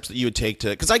the steps that you would take to,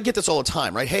 because I get this all the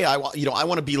time, right? Hey, I want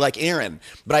to be like Aaron,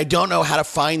 but I don't know how to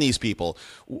find these people.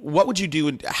 What would you do,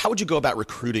 and how would you go about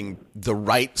recruiting the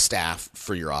right staff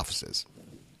for your offices?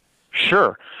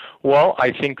 Sure. Well,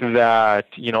 I think that,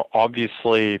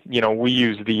 obviously, we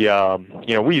use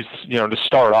to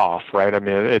start off, right? I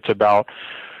mean, it's about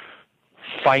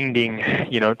finding,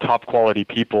 top quality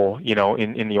people,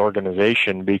 in the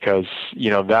organization, because,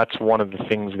 that's one of the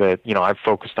things that, I've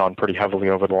focused on pretty heavily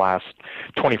over the last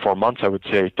 24 months, I would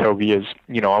say, Toby, is,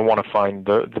 I want to find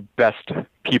the best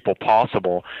people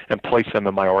possible and place them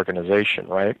in my organization,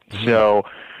 right? Mm-hmm. So,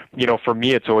 for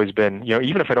me, it's always been,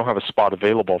 even if I don't have a spot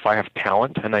available, if I have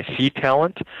talent and I see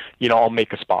talent, I'll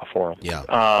make a spot for them. Yeah.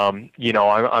 I'm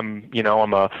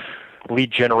a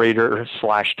lead generator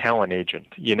 / talent agent,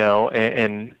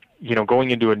 and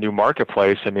going into a new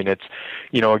marketplace, I mean, it's,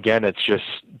 again, it's just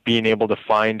being able to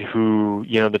find who,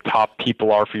 the top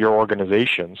people are for your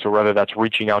organization. So whether that's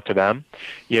reaching out to them,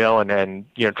 and then,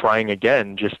 trying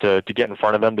again, just to get in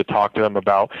front of them, to talk to them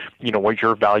about, what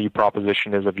your value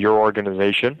proposition is of your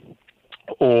organization,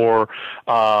 or,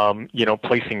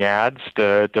 placing ads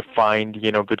to find,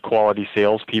 good quality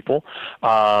salespeople,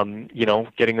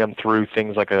 getting them through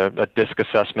things like a DISC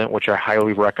assessment, which I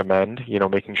highly recommend,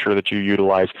 making sure that you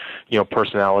utilize,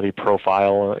 personality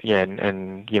profile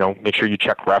and make sure you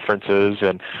check references.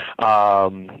 And, I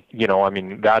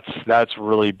mean, that's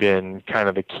really been kind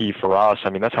of the key for us. I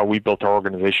mean, that's how we built our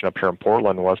organization up here in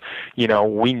Portland was,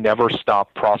 we never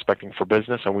stopped prospecting for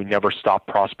business, and we never stopped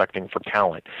prospecting for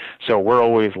talent. So we're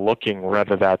always looking,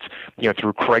 whether that's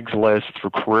through Craigslist,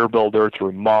 through Career Builder,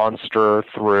 through Monster,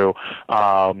 through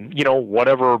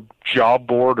whatever job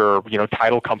board, or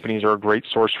title companies are a great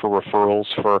source for referrals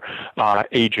for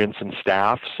agents and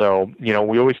staff. So we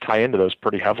always tie into those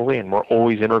pretty heavily, and we're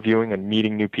always interviewing and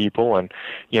meeting new people, and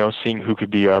seeing who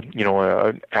could be a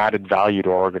added value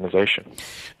to our organization.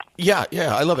 Yeah,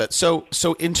 I love it. So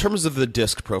in terms of the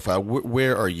DISC profile,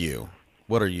 where are you?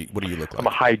 What do you look like? I'm a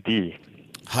high D.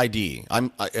 High D.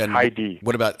 High D.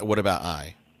 What about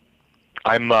I?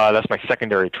 I'm that's my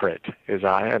secondary trait is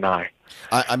I and I.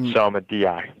 So I'm a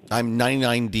DI. I'm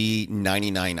 99D,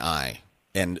 99I,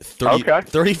 and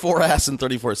 34S and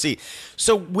 34C.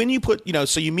 So when you put,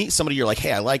 so you meet somebody, you're like,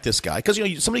 hey, I like this guy, because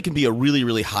somebody can be a really,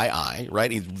 really high I,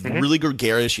 right? He's really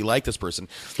gregarious. You like this person.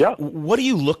 Yeah. What do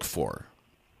you look for?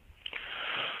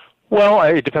 Well,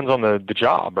 it depends on the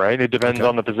job, right? It depends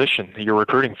on the position that you're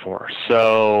recruiting for.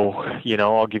 So,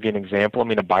 I'll give you an example. I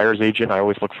mean, a buyer's agent, I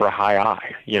always look for a high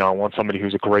I. I want somebody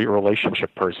who's a great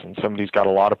relationship person, somebody who's got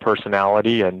a lot of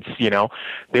personality, and,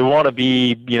 they want to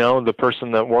be, the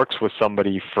person that works with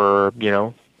somebody for,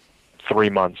 3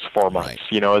 months, 4 months,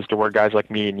 Right. as to where guys like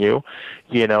me and you,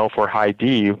 for high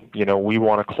D, we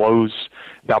want to close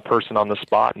that person on the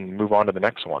spot and move on to the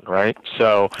next one, right?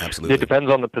 So Absolutely. it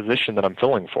depends on the position that I'm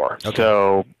filling for. Okay.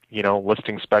 So,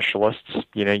 listing specialists,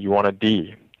 you want a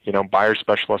D. Buyer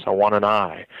specialist, I want an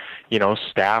I.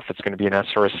 Staff, it's going to be an S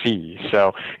or a C.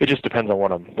 So it just depends on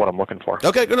what I'm looking for.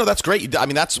 Okay, no, that's great. I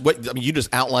mean, you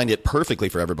just outlined it perfectly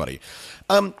for everybody.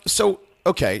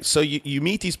 Okay, so you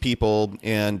meet these people,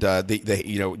 and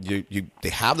they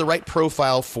have the right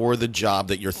profile for the job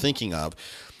that you're thinking of.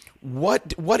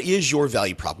 What is your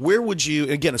value prop? Where would you,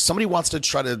 again, if somebody wants to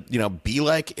try to be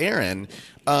like Aaron,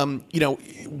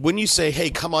 when you say,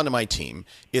 hey, come onto my team,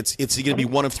 it's going to be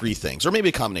one of three things, or maybe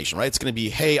a combination, right? It's going to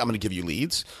be, hey, I'm going to give you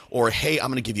leads, or hey,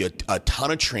 I'm going to give you a ton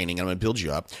of training and I'm going to build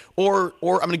you up, or I'm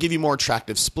going to give you more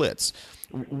attractive splits.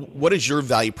 What is your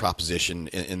value proposition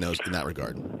in that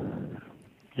regard?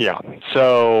 Yeah,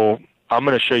 so I'm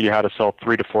going to show you how to sell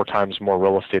 3 to 4 times more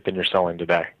real estate than you're selling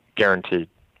today, guaranteed.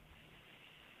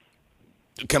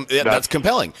 That's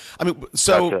compelling. I mean,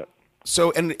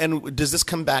 and does this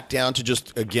come back down to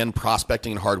just, again,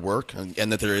 prospecting and hard work,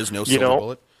 and that there is no silver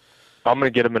bullet? I'm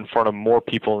going to get them in front of more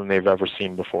people than they've ever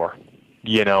seen before.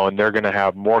 And they're going to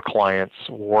have more clients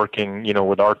working,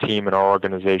 with our team and our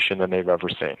organization than they've ever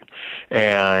seen.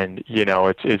 And,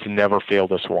 it's never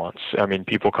failed us once. I mean,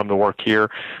 people come to work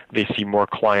here, they see more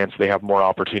clients, they have more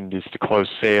opportunities to close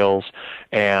sales,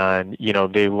 and,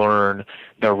 they learn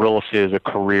that real estate is a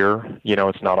career,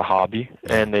 it's not a hobby.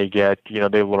 And they get,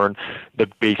 they learn the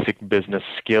basic business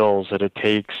skills that it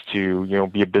takes to,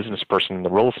 be a business person in the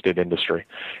real estate industry.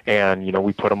 And,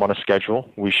 we put them on a schedule.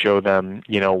 We show them,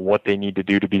 what they need to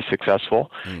do to be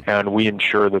successful, and we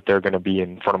ensure that they're going to be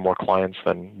in front of more clients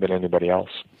than anybody else.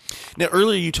 Now,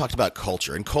 earlier you talked about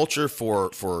culture, and culture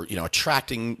for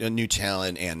attracting a new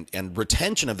talent and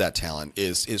retention of that talent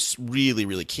is really,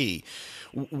 really key.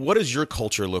 What does your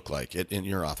culture look like in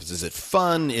your office? Is it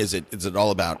fun? Is it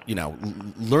all about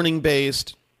learning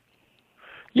based?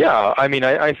 Yeah, I mean,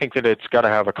 I think that it's got to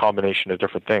have a combination of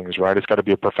different things, right? It's got to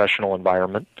be a professional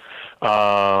environment.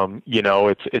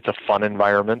 It's a fun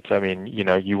environment. I mean,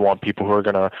 you want people who are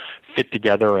going to fit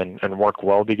together and work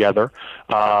well together.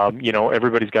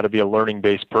 Everybody's got to be a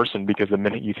learning-based person, because the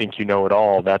minute you think you know it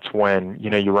all, that's when,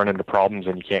 you run into problems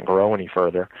and you can't grow any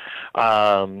further.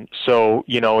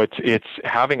 It's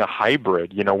having a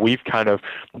hybrid. We've kind of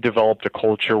developed a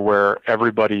culture where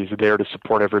everybody's there to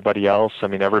support everybody else. I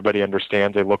mean, everybody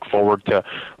understands. They look forward to,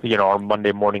 our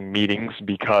Monday morning meetings,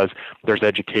 because there's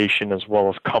education as well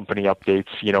as company updates,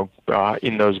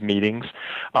 in those meetings.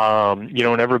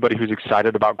 And everybody who's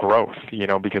excited about growth,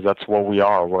 because that's what we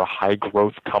are. We're a high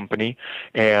growth company,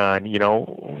 and,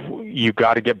 you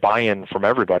got to get buy-in from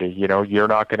everybody. You're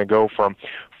not going to go from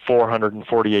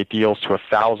 448 deals to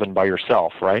 1,000 by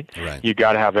yourself, right? You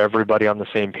got to have everybody on the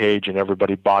same page and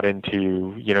everybody bought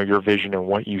into, your vision and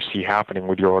what you see happening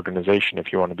with your organization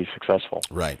if you want to be successful.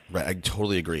 Right. I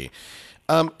totally agree.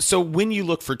 So when you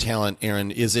look for talent, Aaron,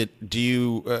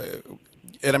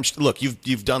 look,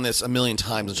 you've done this a million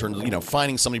times in terms of,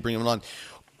 finding somebody, bringing them on.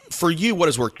 For you, what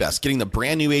has worked best? Getting the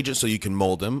brand new agent so you can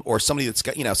mold them, or somebody that's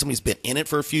got, somebody's been in it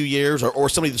for a few years, or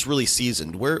somebody that's really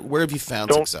seasoned? Where have you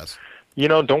found success?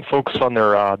 Don't focus on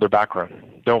their background.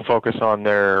 Don't focus on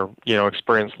their,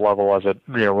 experience level as it,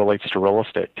 relates to real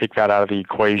estate. Take that out of the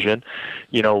equation.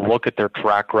 Look at their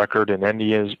track record in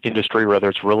any industry, whether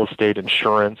it's real estate,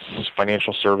 insurance,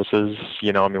 financial services,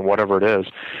 whatever it is.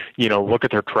 Look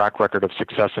at their track record of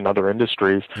success in other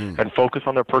industries and focus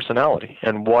on their personality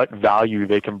and what value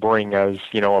they can bring as,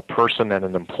 a person and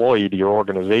an employee to your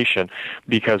organization.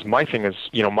 Because my thing is,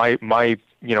 my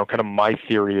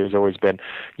theory has always been,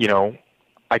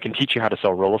 I can teach you how to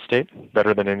sell real estate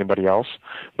better than anybody else,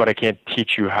 but I can't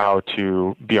teach you how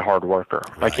to be a hard worker.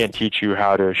 Right. I can't teach you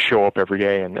how to show up every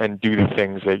day and do the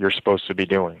things that you're supposed to be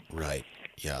doing. Right.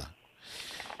 Yeah.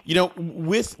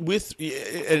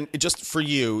 And just for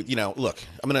you, look,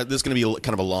 this is going to be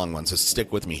kind of a long one, so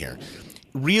stick with me here.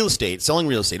 Real estate, selling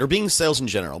real estate, or being sales in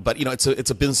general, but it's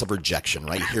a business of rejection,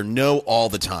 right? You hear no all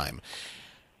the time.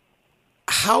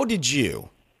 How did you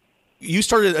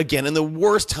started again in the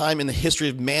worst time in the history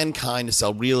of mankind to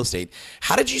sell real estate.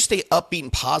 How did you stay upbeat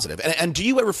and positive? And do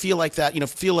you ever feel like that?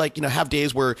 Have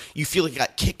days where you feel like you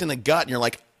got kicked in the gut and you're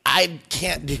like, I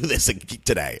can't do this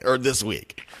today or this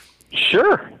week?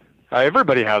 Sure.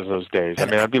 Everybody has those days. I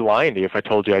mean, I'd be lying to you if I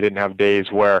told you I didn't have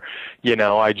days where,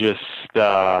 I just,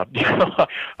 I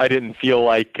didn't feel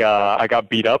like I got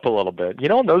beat up a little bit.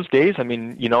 In those days,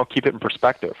 keep it in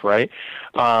perspective, right?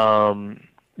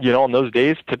 on those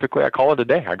days, typically I call it a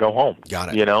day. I go home.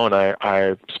 Got it. And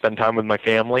I spend time with my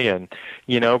family and,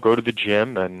 go to the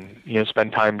gym and,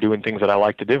 spend time doing things that I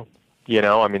like to do.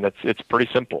 I mean, it's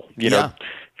pretty simple.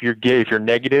 If you're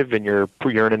negative and you're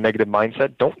in a negative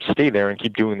mindset, don't stay there and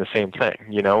keep doing the same thing.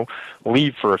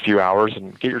 Leave for a few hours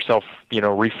and get yourself,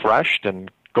 refreshed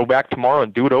and go back tomorrow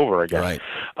and do it over again. Right.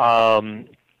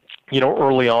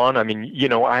 Early on, I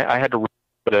mean, I had to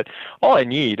that all I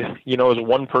need, is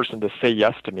one person to say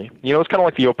yes to me. It's kind of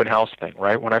like the open house thing,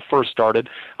 right? When I first started,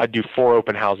 I'd do 4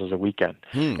 open houses a weekend.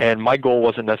 And my goal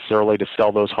wasn't necessarily to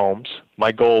sell those homes.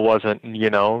 My goal wasn't,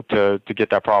 to get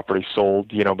that property sold,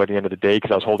 by the end of the day,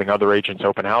 because I was holding other agents'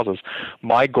 open houses.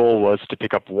 My goal was to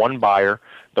pick up one buyer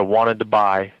that wanted to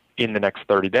buy in the next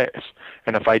 30 days.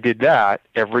 And if I did that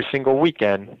every single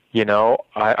weekend,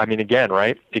 I mean, again,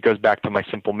 right, it goes back to my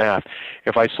simple math.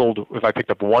 If I picked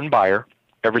up one buyer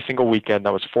every single weekend,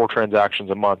 that was 4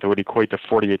 transactions a month. It would equate to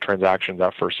 48 transactions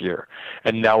that first year.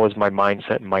 And that was my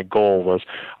mindset, and my goal was,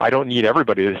 I don't need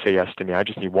everybody to say yes to me. I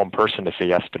just need one person to say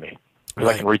yes to me. Because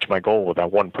I can reach my goal with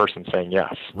that one person saying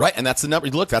yes. Right, and that's the number.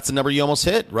 Look, that's the number you almost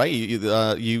hit, right?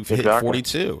 You've hit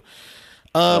 42.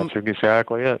 That's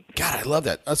exactly it. God, I love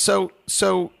that.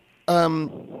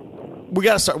 We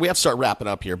have to start wrapping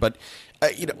up here. But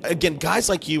again, guys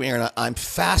like you, Aaron, I'm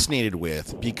fascinated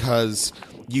with, because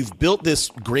you've built this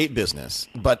great business,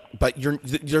 but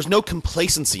there's no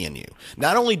complacency in you.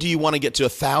 Not only do you want to get to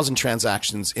 1,000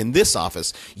 transactions in this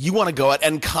office, you want to go out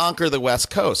and conquer the West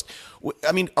Coast.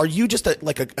 I mean, are you just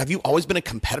have you always been a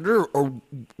competitor, or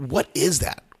what is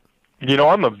that?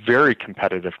 I'm a very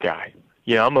competitive guy.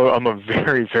 I'm a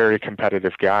very, very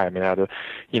competitive guy. I mean, I had a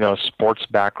sports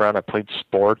background. I played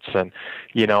sports, and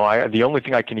the only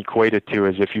thing I can equate it to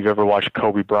is if you've ever watched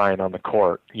Kobe Bryant on the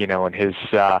court, and his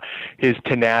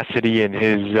tenacity and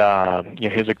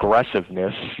his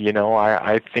aggressiveness.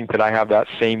 I think that I have that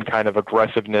same kind of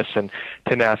aggressiveness and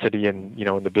tenacity in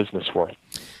the business world.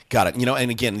 Got it.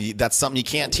 And again, that's something you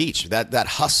can't teach. That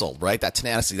hustle, right? That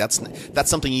tenacity. That's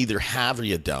something you either have or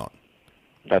you don't.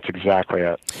 That's exactly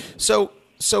it. So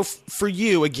for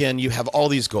you, again, you have all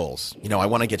these goals. I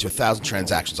want to get to 1,000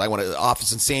 transactions. I want an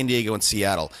office in San Diego and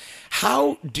Seattle.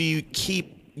 How do you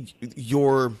keep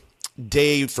your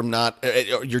day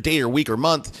your day or week or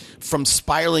month from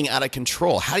spiraling out of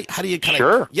control? How do you how do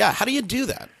you do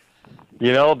that?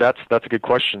 That's a good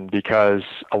question, because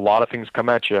a lot of things come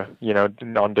at you,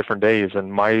 on different days.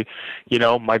 And my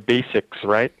basics,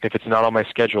 right? If it's not on my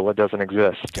schedule, it doesn't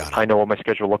exist. I know what my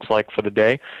schedule looks like for the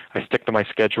day. I stick to my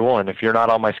schedule. And if you're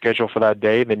not on my schedule for that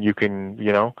day, then you can,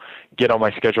 get on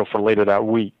my schedule for later that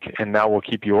week. And that will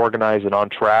keep you organized and on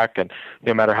track. And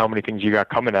no matter how many things you got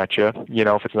coming at you,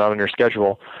 if it's not on your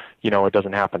schedule, it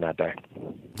doesn't happen that day.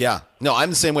 Yeah. No, I'm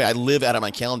the same way. I live out of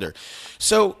my calendar.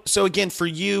 So again, for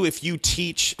you, if you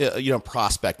teach,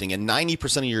 prospecting, and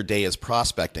 90% of your day is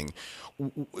prospecting,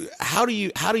 how do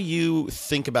you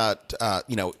think about,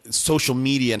 social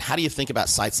media, and how do you think about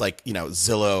sites like,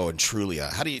 Zillow and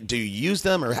Trulia? Do you use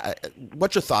them, or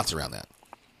what's your thoughts around that?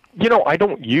 I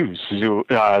don't use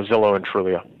Zillow and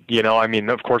Trulia. I mean,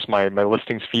 of course, my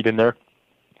listings feed in there.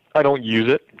 I don't use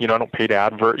it. I don't pay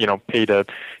to pay to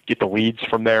get the leads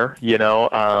from there.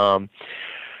 I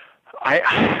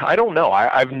don't know.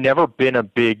 I've never been a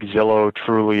big Zillow,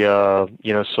 Trulia,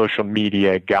 social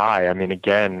media guy. I mean,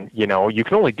 again, you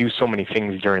can only do so many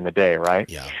things during the day, right?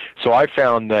 Yeah. So I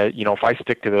found that, if I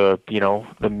stick to the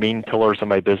main pillars of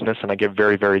my business, and I get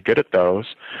very, very good at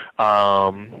those,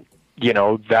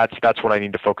 that's what I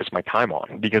need to focus my time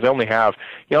on, because I only have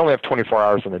 24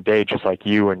 hours in a day, just like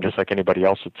you and just like anybody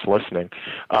else that's listening.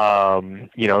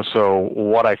 So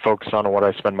what I focus on and what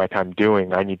I spend my time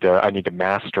doing, I need to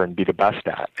master and be the best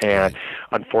at. And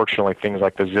unfortunately, things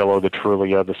like the Zillow, the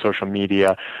Trulia, the social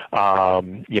media, are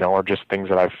just things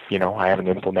that I haven't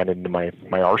implemented into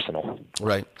my arsenal.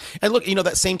 Right. And look,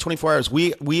 that same 24 hours,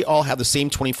 we all have the same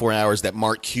 24 hours that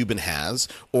Mark Cuban has,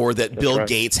 or that Bill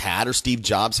Gates had, or Steve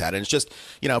Jobs had. And it's just,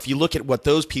 if you look at what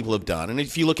those people have done, and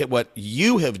if you look at what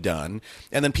you have done,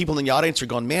 and then people in the audience are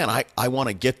going, man, I want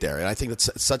to get there. And I think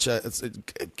that's it's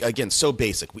again, so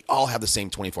basic. We all have the same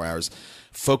 24 hours.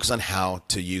 Focus on how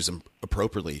to use them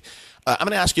appropriately. I'm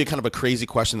going to ask you kind of a crazy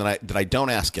question that I don't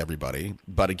ask everybody.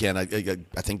 But again, I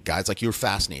think guys like you are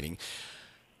fascinating.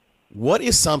 What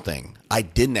is something I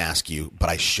didn't ask you, but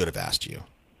I should have asked you?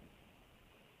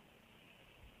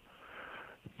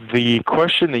 The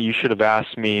question that you should have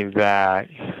asked me that's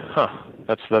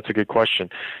a good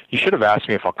question. You should have asked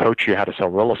me if I'll coach you how to sell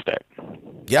real estate.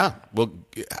 Yeah. Well,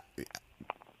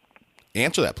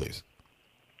 answer that, please.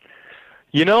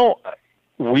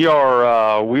 we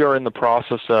are in the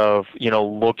process of,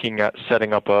 looking at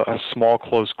setting up a small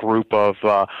close group of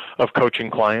coaching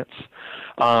clients,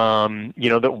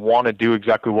 that want to do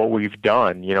exactly what we've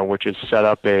done, which is set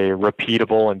up a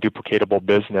repeatable and duplicatable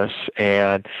business.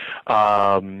 And,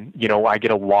 I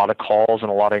get a lot of calls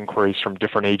and a lot of inquiries from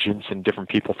different agents and different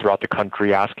people throughout the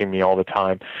country asking me all the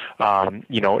time,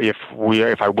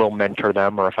 if I will mentor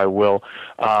them or if I will,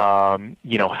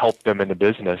 help them in the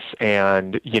business.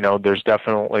 And, there's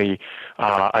definitely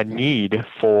a need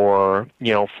for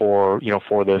this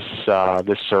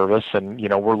service.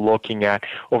 And, we're looking at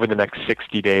over the next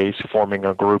 60 days forming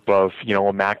a group of,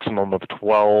 a maximum of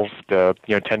 12 to,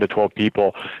 10 to 12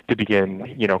 people to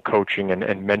begin, coaching and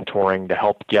mentoring to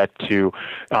help get to,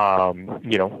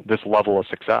 this level of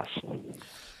success.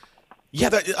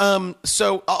 Yeah.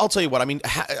 So I'll tell you what, I mean,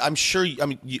 I'm sure,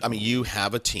 you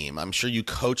have a team. I'm sure you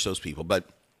coach those people, but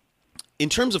in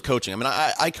terms of coaching, I mean,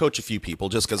 I coach a few people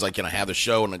just because I have the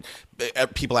show and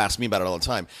people ask me about it all the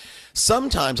time.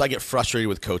 Sometimes I get frustrated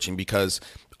with coaching because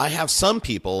I have some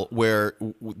people where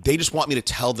they just want me to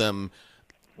tell them,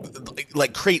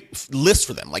 like create lists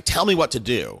for them, like tell me what to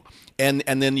do. And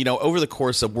then, over the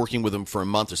course of working with them for a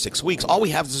month or 6 weeks, all we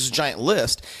have is this giant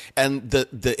list, and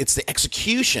it's the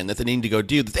execution that they need to go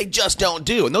do that they just don't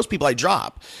do. And those people I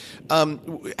drop.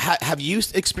 Have you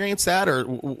experienced that, or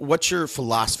what's your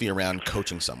philosophy around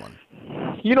coaching someone?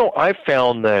 I've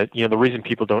found that, the reason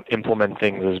people don't implement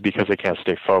things is because they can't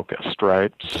stay focused,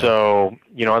 right? So,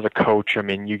 as a coach, I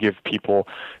mean, you give people,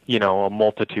 a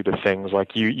multitude of things.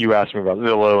 Like you asked me about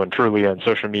Zillow and Trulia and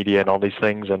social media and all these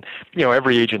things. And,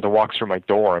 every agent that walks through my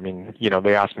door, I mean,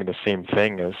 they ask me the same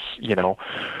thing as,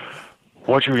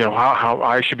 how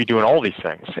I should be doing all these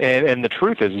things. And the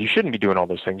truth is you shouldn't be doing all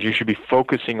those things. You should be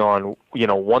focusing on,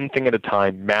 one thing at a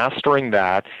time, mastering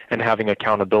that, and having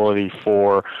accountability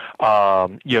for,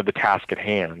 the task at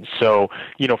hand. So,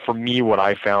 for me, what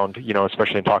I found,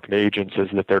 especially in talking to agents, is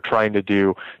that they're trying to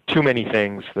do too many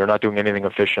things. They're not doing anything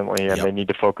efficiently, and They need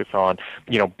to focus on,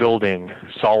 building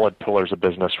solid pillars of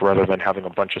business rather than having a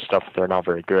bunch of stuff that they're not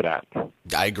very good at.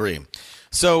 I agree.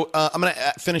 So I'm going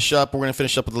to finish up. We're going to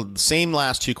finish up with the same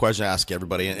last two questions I ask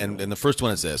everybody. And the first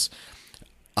one is this.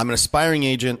 I'm an aspiring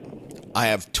agent. I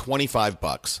have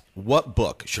 $25. What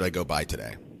book should I go buy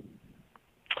today?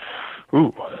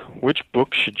 Ooh, which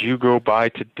book should you go buy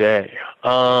today?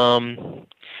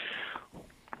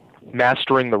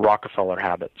 Mastering the Rockefeller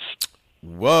Habits.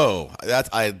 Whoa.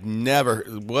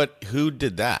 Who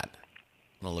did that?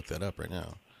 I'm going to look that up right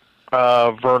now.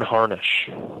 Vern Harnish.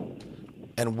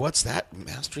 And what's that?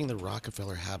 Mastering the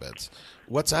Rockefeller Habits.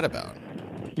 What's that about?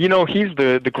 He's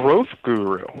the growth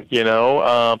guru, he's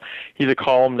a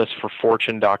columnist for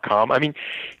Fortune.com. I mean,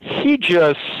 he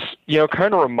just,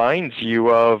 kind of reminds you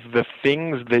of the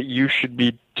things that you should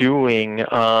be doing,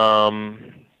 to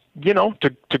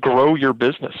grow your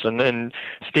business and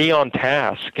stay on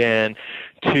task, and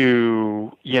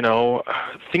to,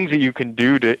 things that you can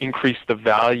do to increase the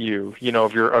value,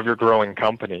 of your growing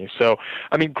company. So,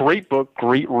 I mean, great book,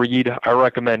 great read. I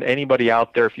recommend anybody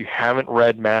out there, if you haven't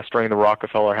read Mastering the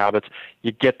Rockefeller Habits,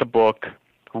 you get the book,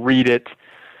 read it,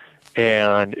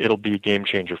 and it'll be a game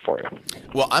changer for you.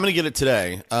 Well, I'm going to get it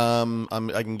today. I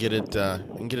can get it. I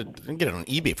can get it on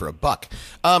eBay for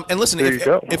 $1. And listen,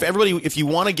 if you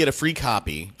want to get a free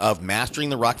copy of Mastering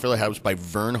the Rockefeller Habits by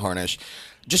Vern Harnish,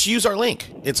 just use our link.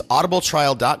 It's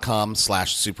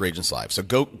audibletrial.com/superagentslive. So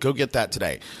go get that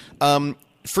today.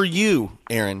 For you,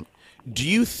 Aaron, do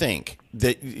you think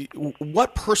that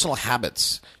what personal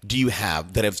habits do you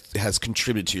have that has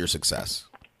contributed to your success?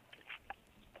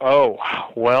 Oh,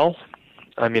 well,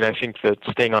 I mean, I think that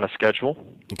staying on a schedule,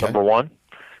 number one.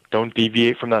 Don't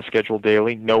deviate from that schedule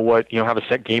daily. Know what, have a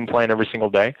set game plan every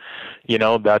single day.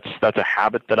 That's a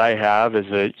habit that I have, is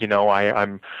that,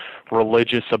 I'm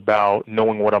religious about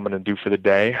knowing what I'm going to do for the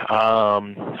day.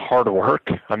 Hard work.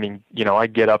 I mean, I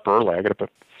get up early. I get up at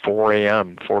 4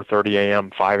 a.m., 4:30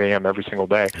 a.m., 5 a.m. every single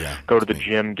day. Yeah. Go to the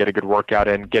gym, get a good workout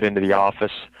in, get into the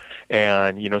office,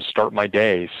 and, start my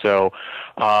day. So,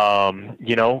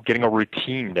 getting a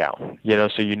routine down, so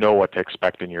you know what to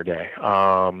expect in your day.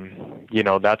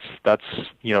 That's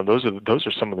those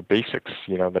are some of the basics,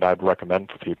 that I'd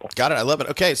recommend for people. Got it. I love it.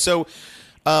 Okay. So,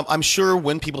 I'm sure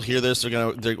when people hear this, they're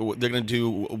gonna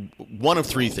do one of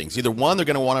three things. Either one, they're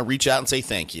gonna want to reach out and say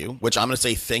thank you, which I'm gonna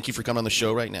say thank you for coming on the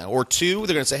show right now. Or two,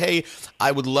 they're gonna say, hey,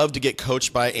 I would love to get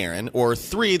coached by Aaron. Or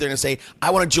three, they're gonna say, I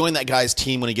want to join that guy's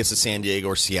team when he gets to San Diego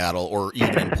or Seattle or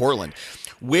even in Portland.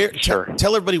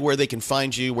 Tell everybody where they can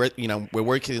find you. Where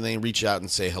can they reach out and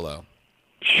say hello?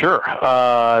 Sure.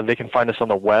 They can find us on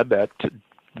the web at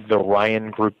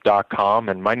theryangroup.com,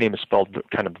 and my name is spelled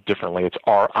kind of differently. It's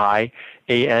RIAN,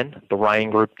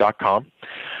 theryangroup.com.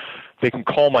 They can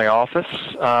call my office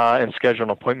and schedule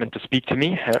an appointment to speak to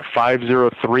me at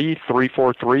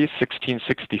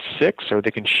 503-343-1666, or they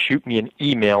can shoot me an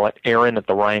email at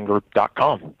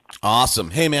aaron@theryangroup.com. Awesome.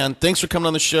 Hey, man, thanks for coming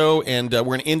on the show, and we're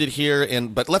going to end it here,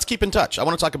 but let's keep in touch. I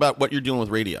want to talk about what you're doing with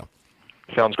radio.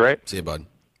 Sounds great. See you, bud.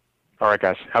 All right,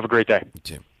 guys. Have a great day. You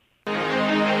too.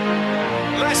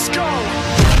 Let's go.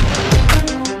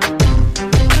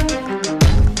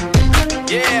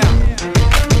 Yeah.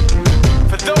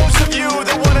 For those of you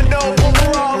that want to know what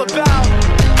we're all about,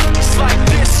 it's like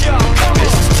this, yo.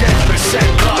 This is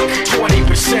 10% luck,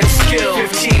 20% skill,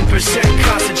 15%